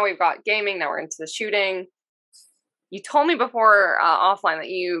right. So now we've got gaming. Now we're into the shooting. You told me before offline that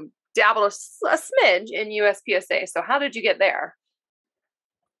you dabbled a smidge in USPSA. So how did you get there?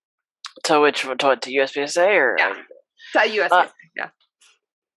 To USPSA or to USPSA? Yeah.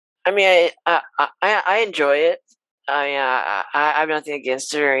 I mean, I enjoy it. I have nothing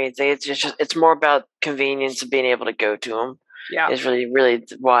against it or anything. It's just it's more about convenience of being able to go to them. Yeah, is really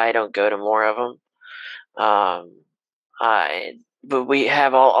why I don't go to more of them. but we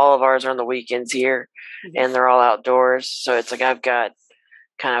have all of ours are on the weekends here, and they're all outdoors. So it's like I've got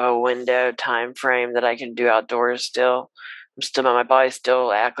kind of a window time frame that I can do outdoors still. My body's still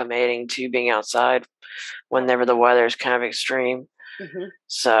acclimating to being outside whenever the weather is kind of extreme.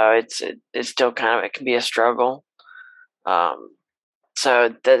 So it's still kind of, it can be a struggle.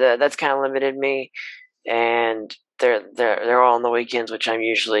 So that's kind of limited me, and they're all on the weekends, which I'm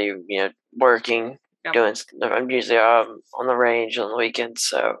usually working. Doing. I'm usually on the range on the weekends,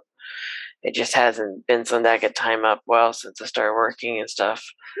 so it just hasn't been something that I could time up well since I started working and stuff.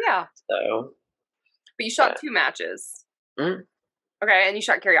 Yeah. So. But you shot 2 matches. Mm-hmm. Okay, and you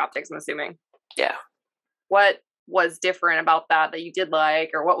shot carry optics, I'm assuming. Yeah. What was different about that you did like,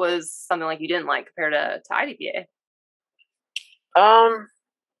 or what was something like you didn't like compared to IDPA?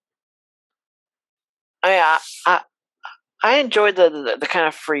 I enjoyed the kind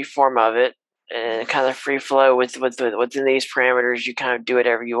of free form of it, and kind of free flow within these parameters. You kind of do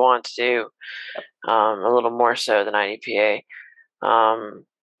whatever you want to do, a little more so than IDPA, and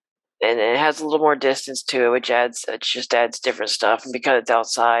it has a little more distance to it, which just adds different stuff. And because it's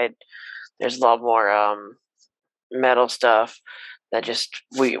outside, there's a lot more metal stuff that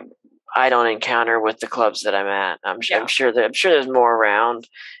I don't encounter with the clubs that I'm at. I'm sure there's more around,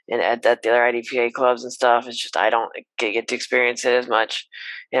 and at the other IDPA clubs and stuff. It's just I don't get to experience it as much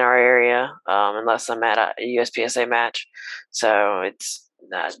in our area, unless I'm at a USPSA match. So it's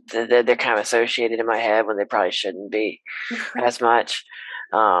they're kind of associated in my head when they probably shouldn't be as much.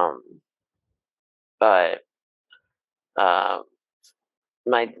 But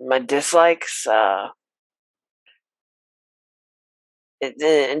my dislikes.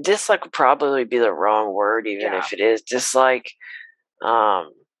 And dislike would probably be the wrong word, even if it is dislike. But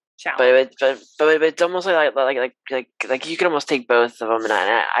it's almost like you could almost take both of them,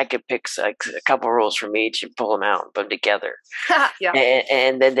 and I could pick a couple rules from each and pull them out and put them together. Yeah,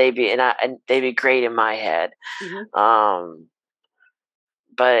 and then they'd be great in my head.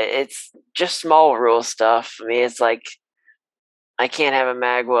 But it's just small rule stuff. I mean, it's like I can't have a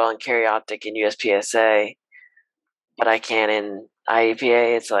magwell and carry optic in USPSA, but I can in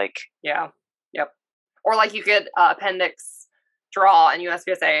IDPA. It's like or like you could appendix draw in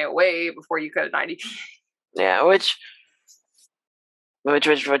USPSA way before you could in IDPA. Yeah, which I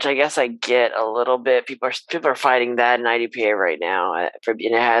guess I get a little bit. People are fighting that in IDPA right now, and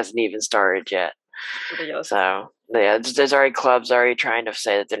it hasn't even started yet. Ridiculous. So yeah, there's already clubs already trying to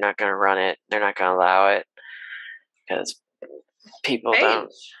say that they're not going to run it. They're not going to allow it because people don't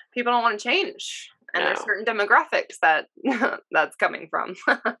want to change. And there's certain demographics that that's coming from.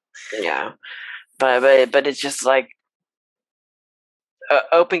 Yeah, but it's just like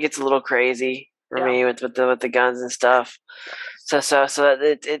open gets a little crazy for me with the guns and stuff. So that's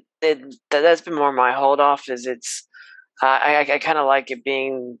been more my hold off. Is I kind of like it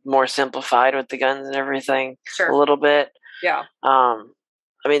being more simplified with the guns and everything a little bit. Yeah. I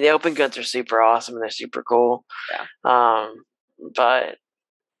mean, the open guns are super awesome and they're super cool. Yeah. But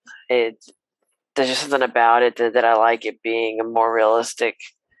there's just something about it that I like it being a more realistic.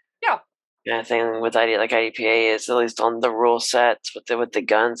 Kind of thing with IDPA is, at least on the rule sets with the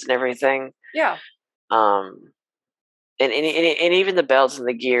guns and everything. Yeah. And even the belts and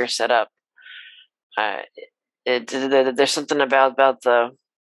the gear set up. There's something about the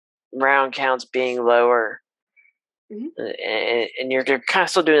round counts being lower, and you're kind of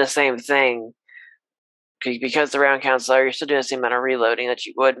still doing the same thing because the round counts lower. You're still doing the same amount of reloading that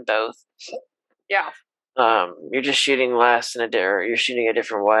you would in both. Yeah. You're just shooting less or you're shooting a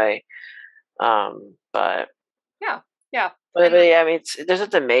different way. But yeah. But I mean, there's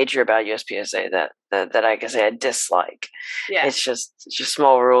nothing major about USPSA that I can say I dislike. Yeah. It's just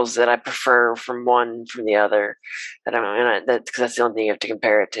small rules that I prefer from the other. Because that's the only thing you have to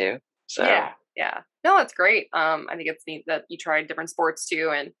compare it to. So yeah. No, it's great. I think it's neat that you tried different sports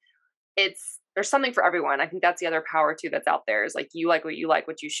too, and there's something for everyone. I think that's the other power too that's out there. Is like you like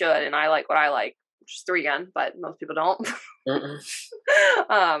what you should, and I like what I like, which is 3-gun, but most people don't.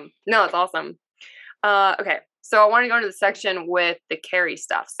 No, it's awesome. Okay, so I want to go into the section with the carry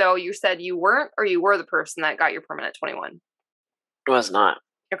stuff. So you said you weren't, or you were the person that got your permit at 21? Was not.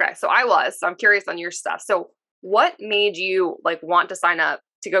 Okay, so I was. So I'm curious on your stuff. So what made you want to sign up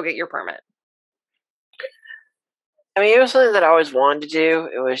to go get your permit? I mean, it was something that I always wanted to do.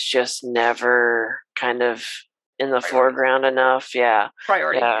 It was just never kind of in the foreground enough. Yeah.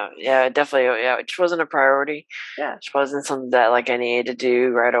 Priority. Yeah, definitely. Yeah, it just wasn't a priority. Yeah. It wasn't something that I needed to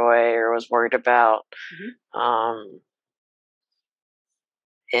do right away or was worried about.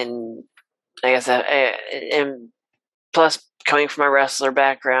 And I guess and plus coming from my wrestler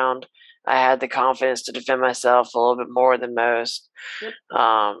background, I had the confidence to defend myself a little bit more than most. Yep.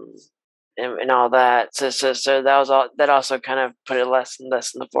 And all that. So that was all. That also kind of put it less and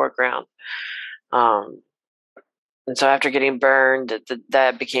less in the foreground. And so after getting burned,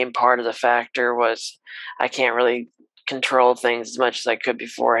 that became part of the factor. Was I can't really control things as much as I could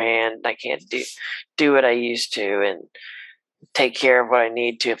beforehand. I can't do what I used to and take care of what I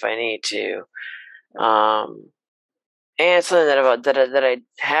need to if I need to. And something that I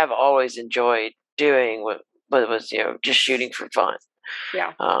have always enjoyed doing was just shooting for fun.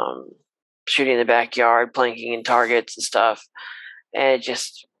 Yeah. Shooting in the backyard, planking in targets and stuff, and it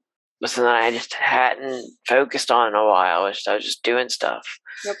just was something I just hadn't focused on in a while. I was just doing stuff.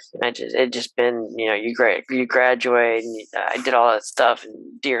 Yep. It just been you graduate and I did all that stuff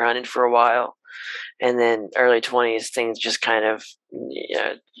and deer hunted for a while, and then early 20s things just kind of you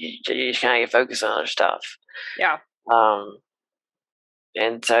just kind of get focused on other stuff. Yeah.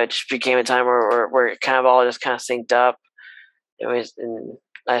 And so it just became a time where it kind of all just kind of synced up. It was, and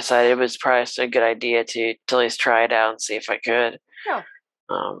I decided it was probably a good idea to at least try it out and see if I could. Yeah.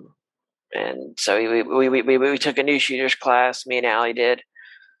 And so we took a new shooters class. Me and Allie did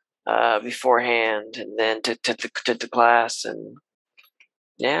beforehand, and then took the class, and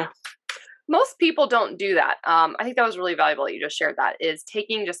yeah. Most people don't do that. I think that was really valuable that you just shared that, is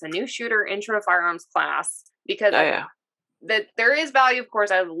taking just a new shooter intro to firearms class, because that there is value. Of course,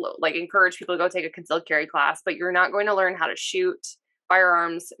 I encourage people to go take a concealed carry class, but you're not going to learn how to shoot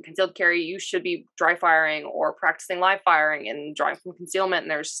firearms concealed carry. You should be dry firing or practicing live firing and drawing from concealment.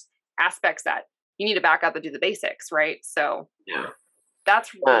 And there's aspects that you need to back up and do the basics, right? So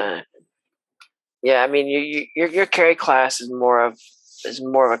that's really I mean, your carry class is more of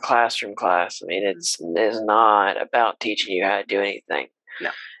a classroom class. I mean, it's not about teaching you how to do anything.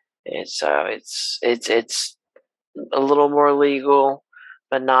 No, it's a little more legal,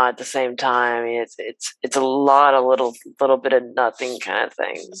 but not at the same time. I mean, it's a lot of little bit of nothing kind of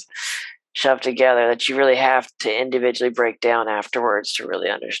things shoved together that you really have to individually break down afterwards to really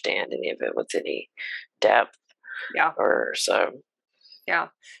understand any of it with any depth. Yeah. Or so. Yeah.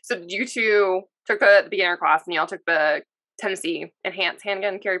 So you two took the beginner class, and y'all took the Tennessee enhanced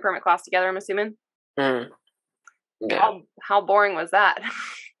handgun carry permit class together, I'm assuming. Mm. Yeah. How boring was that?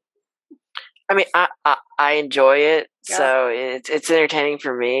 I mean, I enjoy it, so it's entertaining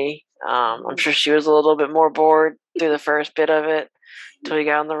for me. I'm sure she was a little bit more bored through the first bit of it until we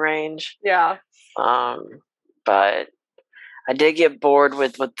got on the range. Yeah. But I did get bored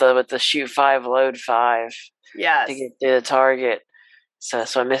with the shoot 5, load 5. Yes. To get through the target. So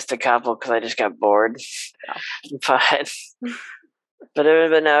I missed a couple because I just got bored. Yeah. But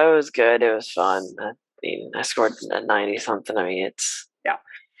no, it was good. It was fun. I mean, I scored a 90 something. I mean, it's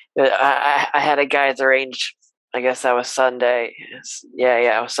I had a guy at the range. I guess that was Sunday.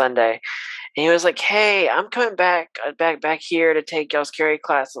 Yeah, it was Sunday. And he was like, "Hey, I'm coming back here to take y'all's carry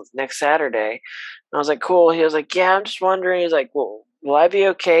class next Saturday." And I was like, "Cool." He was like, "Yeah, I'm just wondering." He's like, "Well, will I be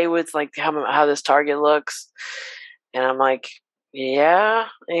okay with like how this target looks?" And I'm like, "Yeah."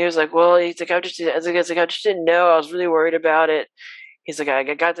 And he was like, "Well," I just didn't know. I was really worried about it. He's like, I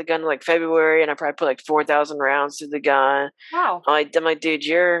got the gun in like February, and I probably put like 4,000 rounds through the gun. Wow. I'm like, dude,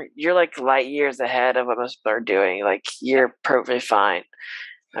 you're like light years ahead of what most people are doing. Like, you're perfectly fine.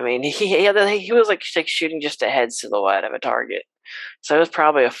 I mean, he was like shooting just a head silhouette of a target, so it was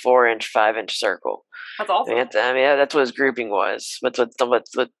probably a 4-inch, 5-inch circle. That's awesome. I mean, that's what his grouping was. With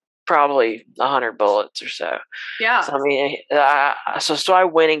probably 100 bullets or so. Yeah. So I mean, so I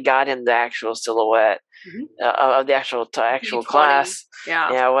went and got him the actual silhouette. Of the actual class,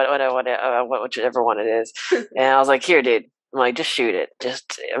 whichever one it is, and I was like, "Here, dude, I'm like, just shoot it.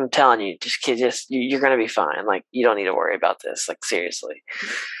 I'm telling you, you're gonna be fine. Like, you don't need to worry about this. Like, seriously,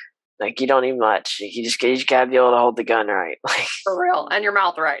 like, you don't need much. You just gotta be able to hold the gun right, like for real, and your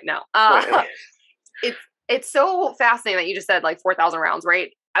mouth right now. It's so fascinating that you just said like 4,000 rounds,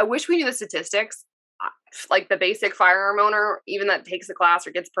 right? I wish we knew the statistics. Like the basic firearm owner, even that takes a class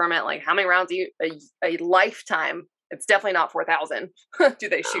or gets a permit, like how many rounds a lifetime? It's definitely not 4,000. Do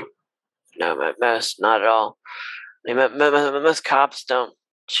they shoot? No, most not at all. I mean, most cops don't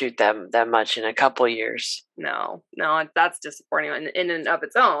shoot that much in a couple years. No, that's disappointing in and of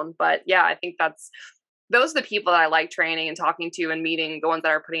its own. But yeah, I think those are the people that I like training and talking to and meeting, the ones that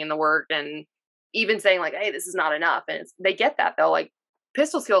are putting in the work and even saying like, "Hey, this is not enough," and they get that though. Like,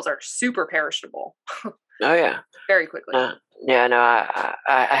 pistol skills are super perishable. Oh yeah, very quickly. Yeah, no, I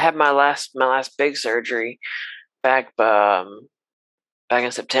had my last big surgery back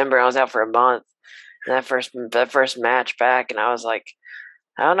in September. I was out for a month, and that first match back, and I was like,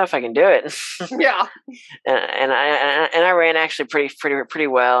 I don't know if I can do it. Yeah. and I ran actually pretty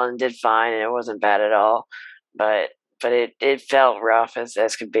well and did fine, and it wasn't bad at all. But it felt rough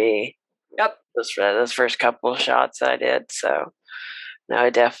as could be. Yep. Those first couple of shots I did. So no,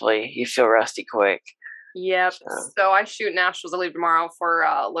 it definitely, you feel rusty quick. Yep. So I shoot nationals. I leave tomorrow for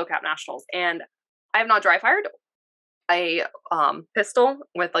low cap nationals, and I have not dry fired a pistol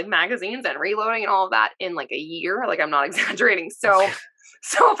with like magazines and reloading and all of that in like a year. Like, I'm not exaggerating. So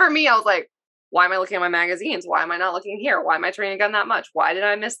for me, I was like, why am I looking at my magazines? Why am I not looking here? Why am I training a gun that much? Why did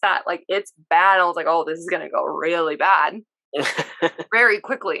I miss that? Like, it's bad. I was like, oh, this is gonna go really bad very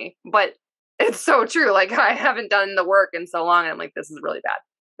quickly. But it's so true. Like, I haven't done the work in so long, and I'm like, this is really bad.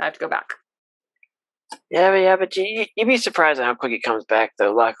 I have to go back. But you'd be surprised at how quick it comes back,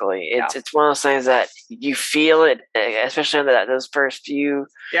 though. Luckily, it's one of those things that you feel it, especially in those first few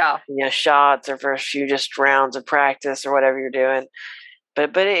shots or first few just rounds of practice or whatever you're doing.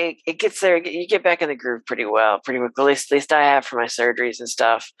 But it gets there. You get back in the groove pretty well, pretty quick. At least I have for my surgeries and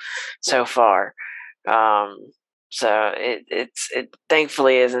stuff so far. So it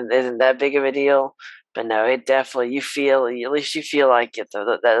thankfully isn't that big of a deal. But no, it definitely, at least you feel like it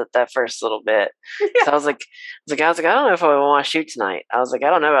that first little bit. Yeah. So I was like, I don't know if I want to shoot tonight. I was like, I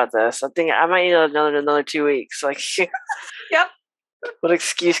don't know about this. I think I might need another 2 weeks. Like, yep. What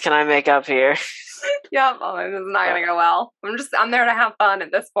excuse can I make up here? Yep. Oh, this is not gonna go well. I'm there to have fun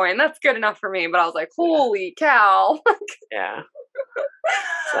at this point. That's good enough for me. But I was like, holy cow. Yeah.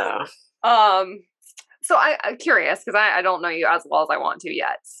 So I'm curious, because I don't know you as well as I want to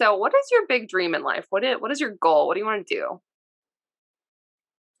yet. So what is your big dream in life? What is your goal? What do you want to do?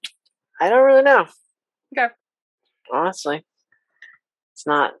 I don't really know. Okay. Honestly, it's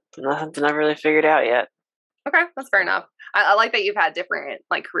nothing I've really figured out yet. Okay, that's fair enough. I like that you've had different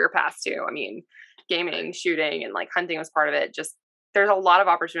like career paths too. I mean, gaming, shooting, and like hunting was part of it. Just there's a lot of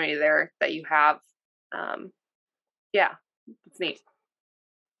opportunity there that you have. Yeah, it's neat.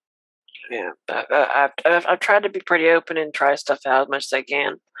 Yeah, I've tried to be pretty open and try stuff out as much as I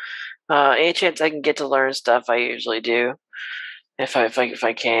can. Any chance I can get to learn stuff, I usually do. If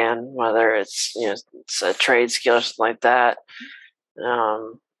I can, whether it's it's a trade skill or something like that.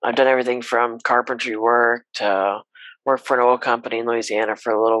 I've done everything from carpentry work to work for an oil company in Louisiana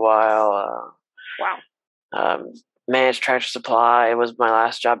for a little while. Wow. Managed Tractor Supply. It was my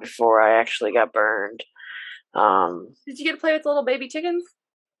last job before I actually got burned. Did you get to play with the little baby chickens?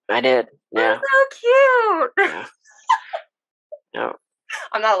 I did. Yeah. They're so cute. Yeah. No.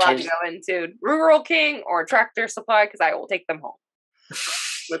 I'm not allowed to go into Rural King or Tractor Supply because I will take them home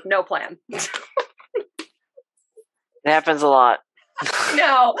with no plan. It happens a lot.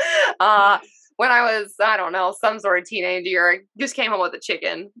 No. When I was, I don't know, some sort of teenager, I just came home with a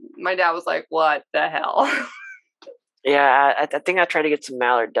chicken. My dad was like, what the hell? Yeah, I think I tried to get some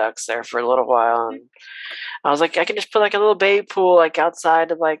mallard ducks there for a little while, and I was like, I can just put like a little baby pool like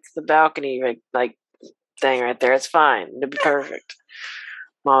outside of like the balcony like thing right there. It's fine. It'd be perfect.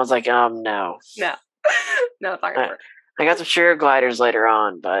 Mom was like, no, no, it's not gonna work. I got some sugar gliders later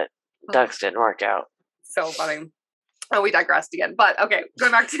on, but ducks didn't work out. So funny. Oh, we digressed again. But okay,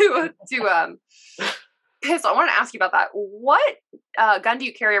 going back to so I want to ask you about that. What gun do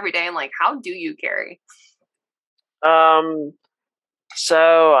you carry every day, and like how do you carry?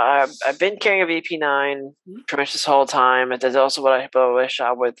 So I've been carrying a VP9 pretty much this whole time. That's also what I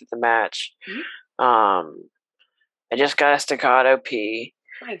shot with at the match. I just got a staccato P.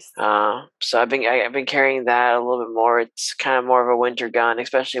 Nice. So I've been carrying that a little bit more. It's kind of more of a winter gun,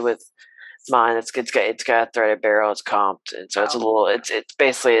 especially with mine. It's got a threaded barrel. It's comped, and so it's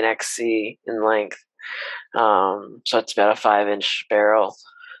basically an XC in length. So it's about a 5-inch barrel.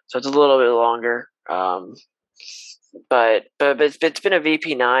 So it's a little bit longer. But it's been a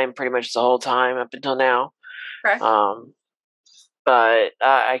VP9 pretty much the whole time up until now. Okay. But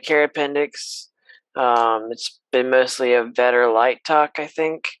I carry appendix. It's been mostly a Vetter light tuck, I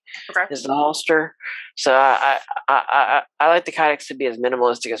think, is the holster. So I like the Kydex to be as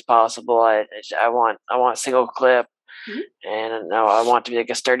minimalistic as possible. I want single clip, and I want it to be like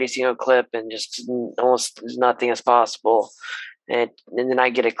a sturdy single clip and just almost as nothing as possible. And then I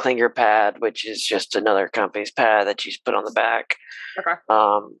get a clinger pad, which is just another company's pad that you just put on the back. Okay.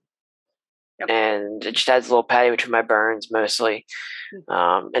 And it just adds a little padding between my burns mostly.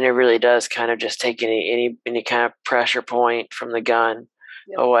 And it really does kind of just take any kind of pressure point from the gun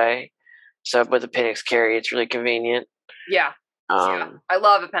away. So with appendix carry, it's really convenient. Yeah. I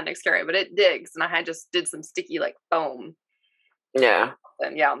love appendix carry, but it digs, and I just did some sticky like foam. Yeah.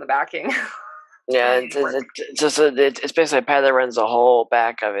 And on the backing. Yeah, it's basically a pad that runs the whole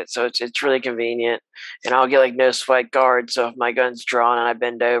back of it, so it's really convenient. And I'll get like no sweat guard, so if my gun's drawn and I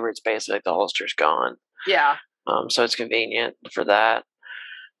bend over, it's basically like the holster's gone. Yeah. So it's convenient for that.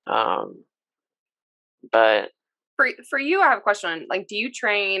 But For you, I have a question. Like, do you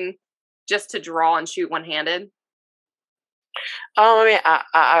train just to draw and shoot one-handed? I mean,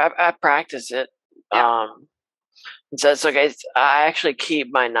 I practice it. Yeah. So it's okay. I actually keep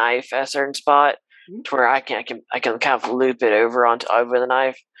my knife at a certain spot Mhm. to where I can kind of loop it over the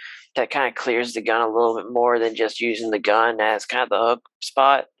knife. That kind of clears the gun a little bit more than just using the gun as kind of the hook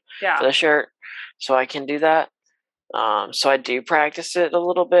spot for Yeah. the shirt. So I can do that. So I do practice it a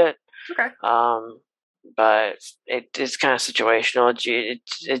little bit. Okay. But it's kind of situational.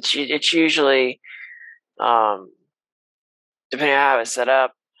 It's usually depending on how it's set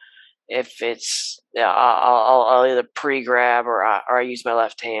up. If it's I'll either pre-grab or I use my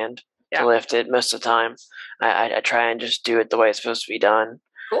left hand to lift it most of the time. I try and just do it the way it's supposed to be done.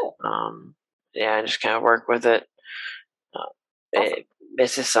 Cool. Yeah, I just kind of work with it. Awesome. It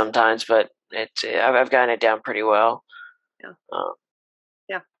misses sometimes, but I've gotten it down pretty well. Yeah.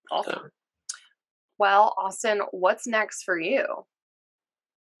 Yeah. Awesome. So. Well, Austin, what's next for you?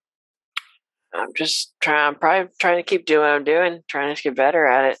 I'm probably trying to keep doing what I'm doing, trying to get better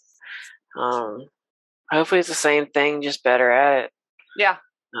at it. Hopefully it's the same thing, just better at it. Yeah.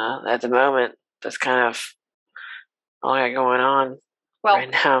 At the moment, that's kind of all I got going on right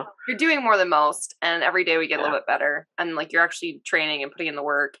now. You're doing more than most, and every day we get a little bit better. And like you're actually training and putting in the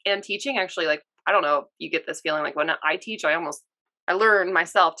work and teaching. Actually, like I don't know if you get this feeling like when I teach, I learn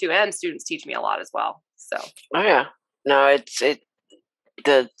myself too, and students teach me a lot as well. So. Oh yeah, no,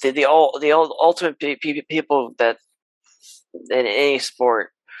 the ultimate people that in any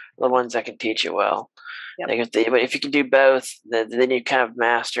sport, the ones that can teach it well. Yep. Like if you can do both, then you kind of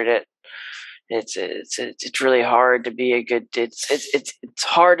mastered it. It's really hard to be a good. It's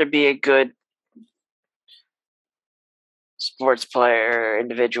hard to be a good sports player,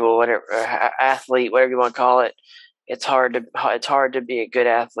 individual, whatever, athlete, whatever you want to call it. It's hard to be a good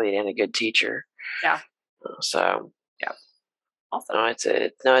athlete and a good teacher. Yeah. So. Yeah. Awesome. No,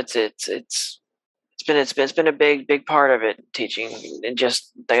 it's been a big part of it, teaching. And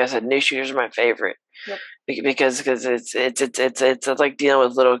just like I said, new shooters are my favorite. Yep. Because it's like dealing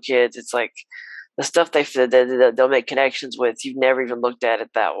with little kids. It's like the stuff they'll make connections with. You've never even looked at it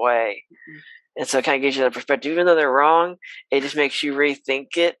that way, and so it kind of gives you the perspective. Even though they're wrong, it just makes you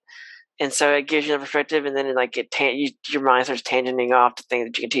rethink it, and so it gives you the perspective. And then your mind starts tangenting off to things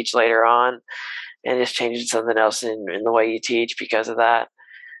that you can teach later on, and it just changes something else in the way you teach because of that.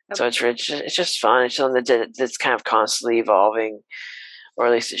 So it's just fun. It's something that's kind of constantly evolving, or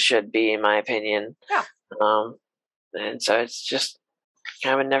at least it should be, in my opinion. Yeah. And so it's just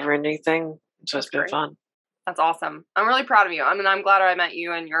kind of a never-ending thing. So it's been fun. That's awesome. I'm really proud of you. I mean, I'm glad I met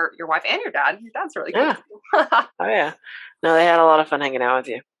you and your wife and your dad. Your dad's really cool. Yeah. Oh yeah. No, they had a lot of fun hanging out with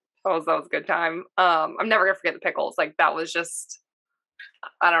you. Oh, that was a good time. I'm never gonna forget the pickles. Like that was just,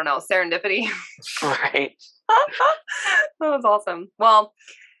 I don't know, serendipity. Right. That was awesome. Well,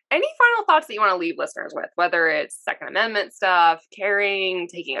 any final thoughts that you want to leave listeners with, whether it's Second Amendment stuff, caring,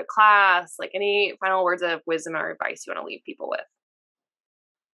 taking a class, like any final words of wisdom or advice you want to leave people with?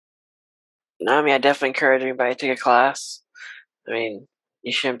 No, I mean, I definitely encourage anybody to take a class. I mean,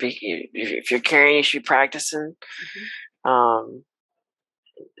 you shouldn't be, if you're carrying, you should be practicing. And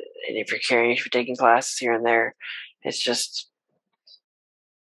if you're carrying, you should be taking classes here and there. It's just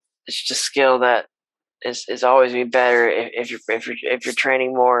skill that is always be better if you're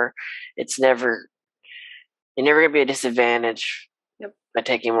training more. You're never gonna be a disadvantage by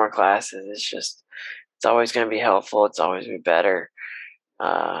taking more classes. It's always gonna be helpful. It's always gonna be better.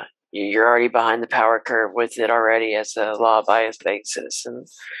 You're already behind the power curve with it already as a law-abiding citizen.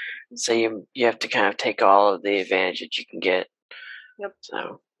 So you have to kind of take all of the advantage that you can get. Yep.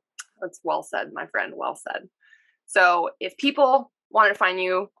 So that's well said, my friend. Well said. So if people want to find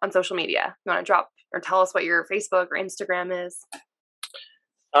you on social media, you want to drop or tell us what your Facebook or Instagram is?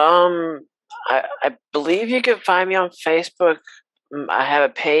 I believe you can find me on Facebook. I have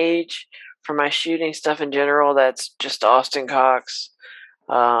a page for my shooting stuff in general. That's just Austin Cox.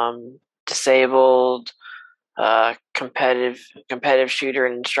 Disabled, competitive shooter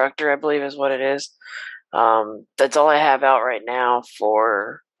and instructor, I believe is what it is. That's all I have out right now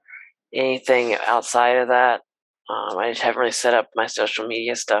for anything outside of that. I just haven't really set up my social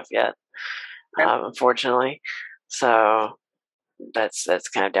media stuff yet, unfortunately. So that's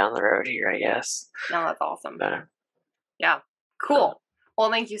kind of down the road here, I guess. No, that's awesome. Yeah, cool. Well,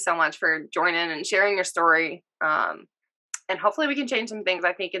 thank you so much for joining and sharing your story. And hopefully we can change some things,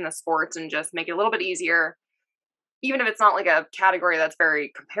 I think, in the sports and just make it a little bit easier, even if it's not like a category that's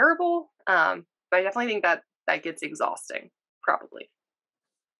very comparable. But I definitely think that gets exhausting, probably.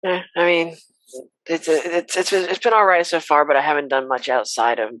 Yeah, I mean, it's been all right so far, but I haven't done much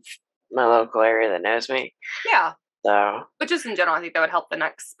outside of my local area that knows me. Yeah. So, but just in general, I think that would help the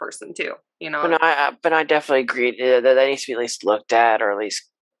next person too. But I definitely agree that needs to be at least looked at, or at least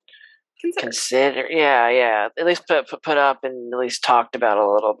consider. Yeah. At least put up and at least talked about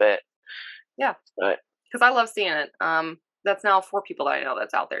a little bit. Yeah. But because I love seeing it. That's now 4 people that I know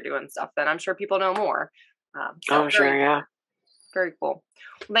that's out there doing stuff. Then I'm sure people know more. So sure, yeah. Very cool.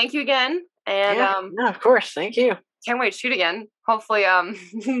 Well, thank you again, and no, of course, thank you. Can't wait to shoot again. Hopefully,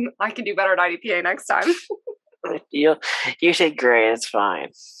 I can do better at IDPA next time. You did great. It's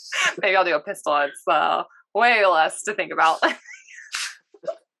fine. Maybe I'll do a pistol. It's way less to think about.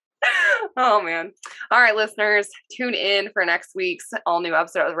 Oh, man. All right, listeners, tune in for next week's all-new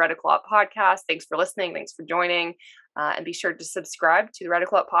episode of the Reticle podcast. Thanks for listening. Thanks for joining. And be sure to subscribe to the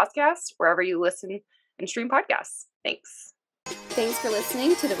Reticle podcast wherever you listen and stream podcasts. Thanks. Thanks for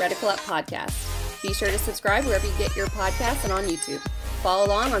listening to the Reticle podcast. Be sure to subscribe wherever you get your podcasts and on YouTube. Follow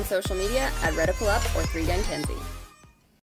along on social media at Reticle or 3 Gun Kenzie.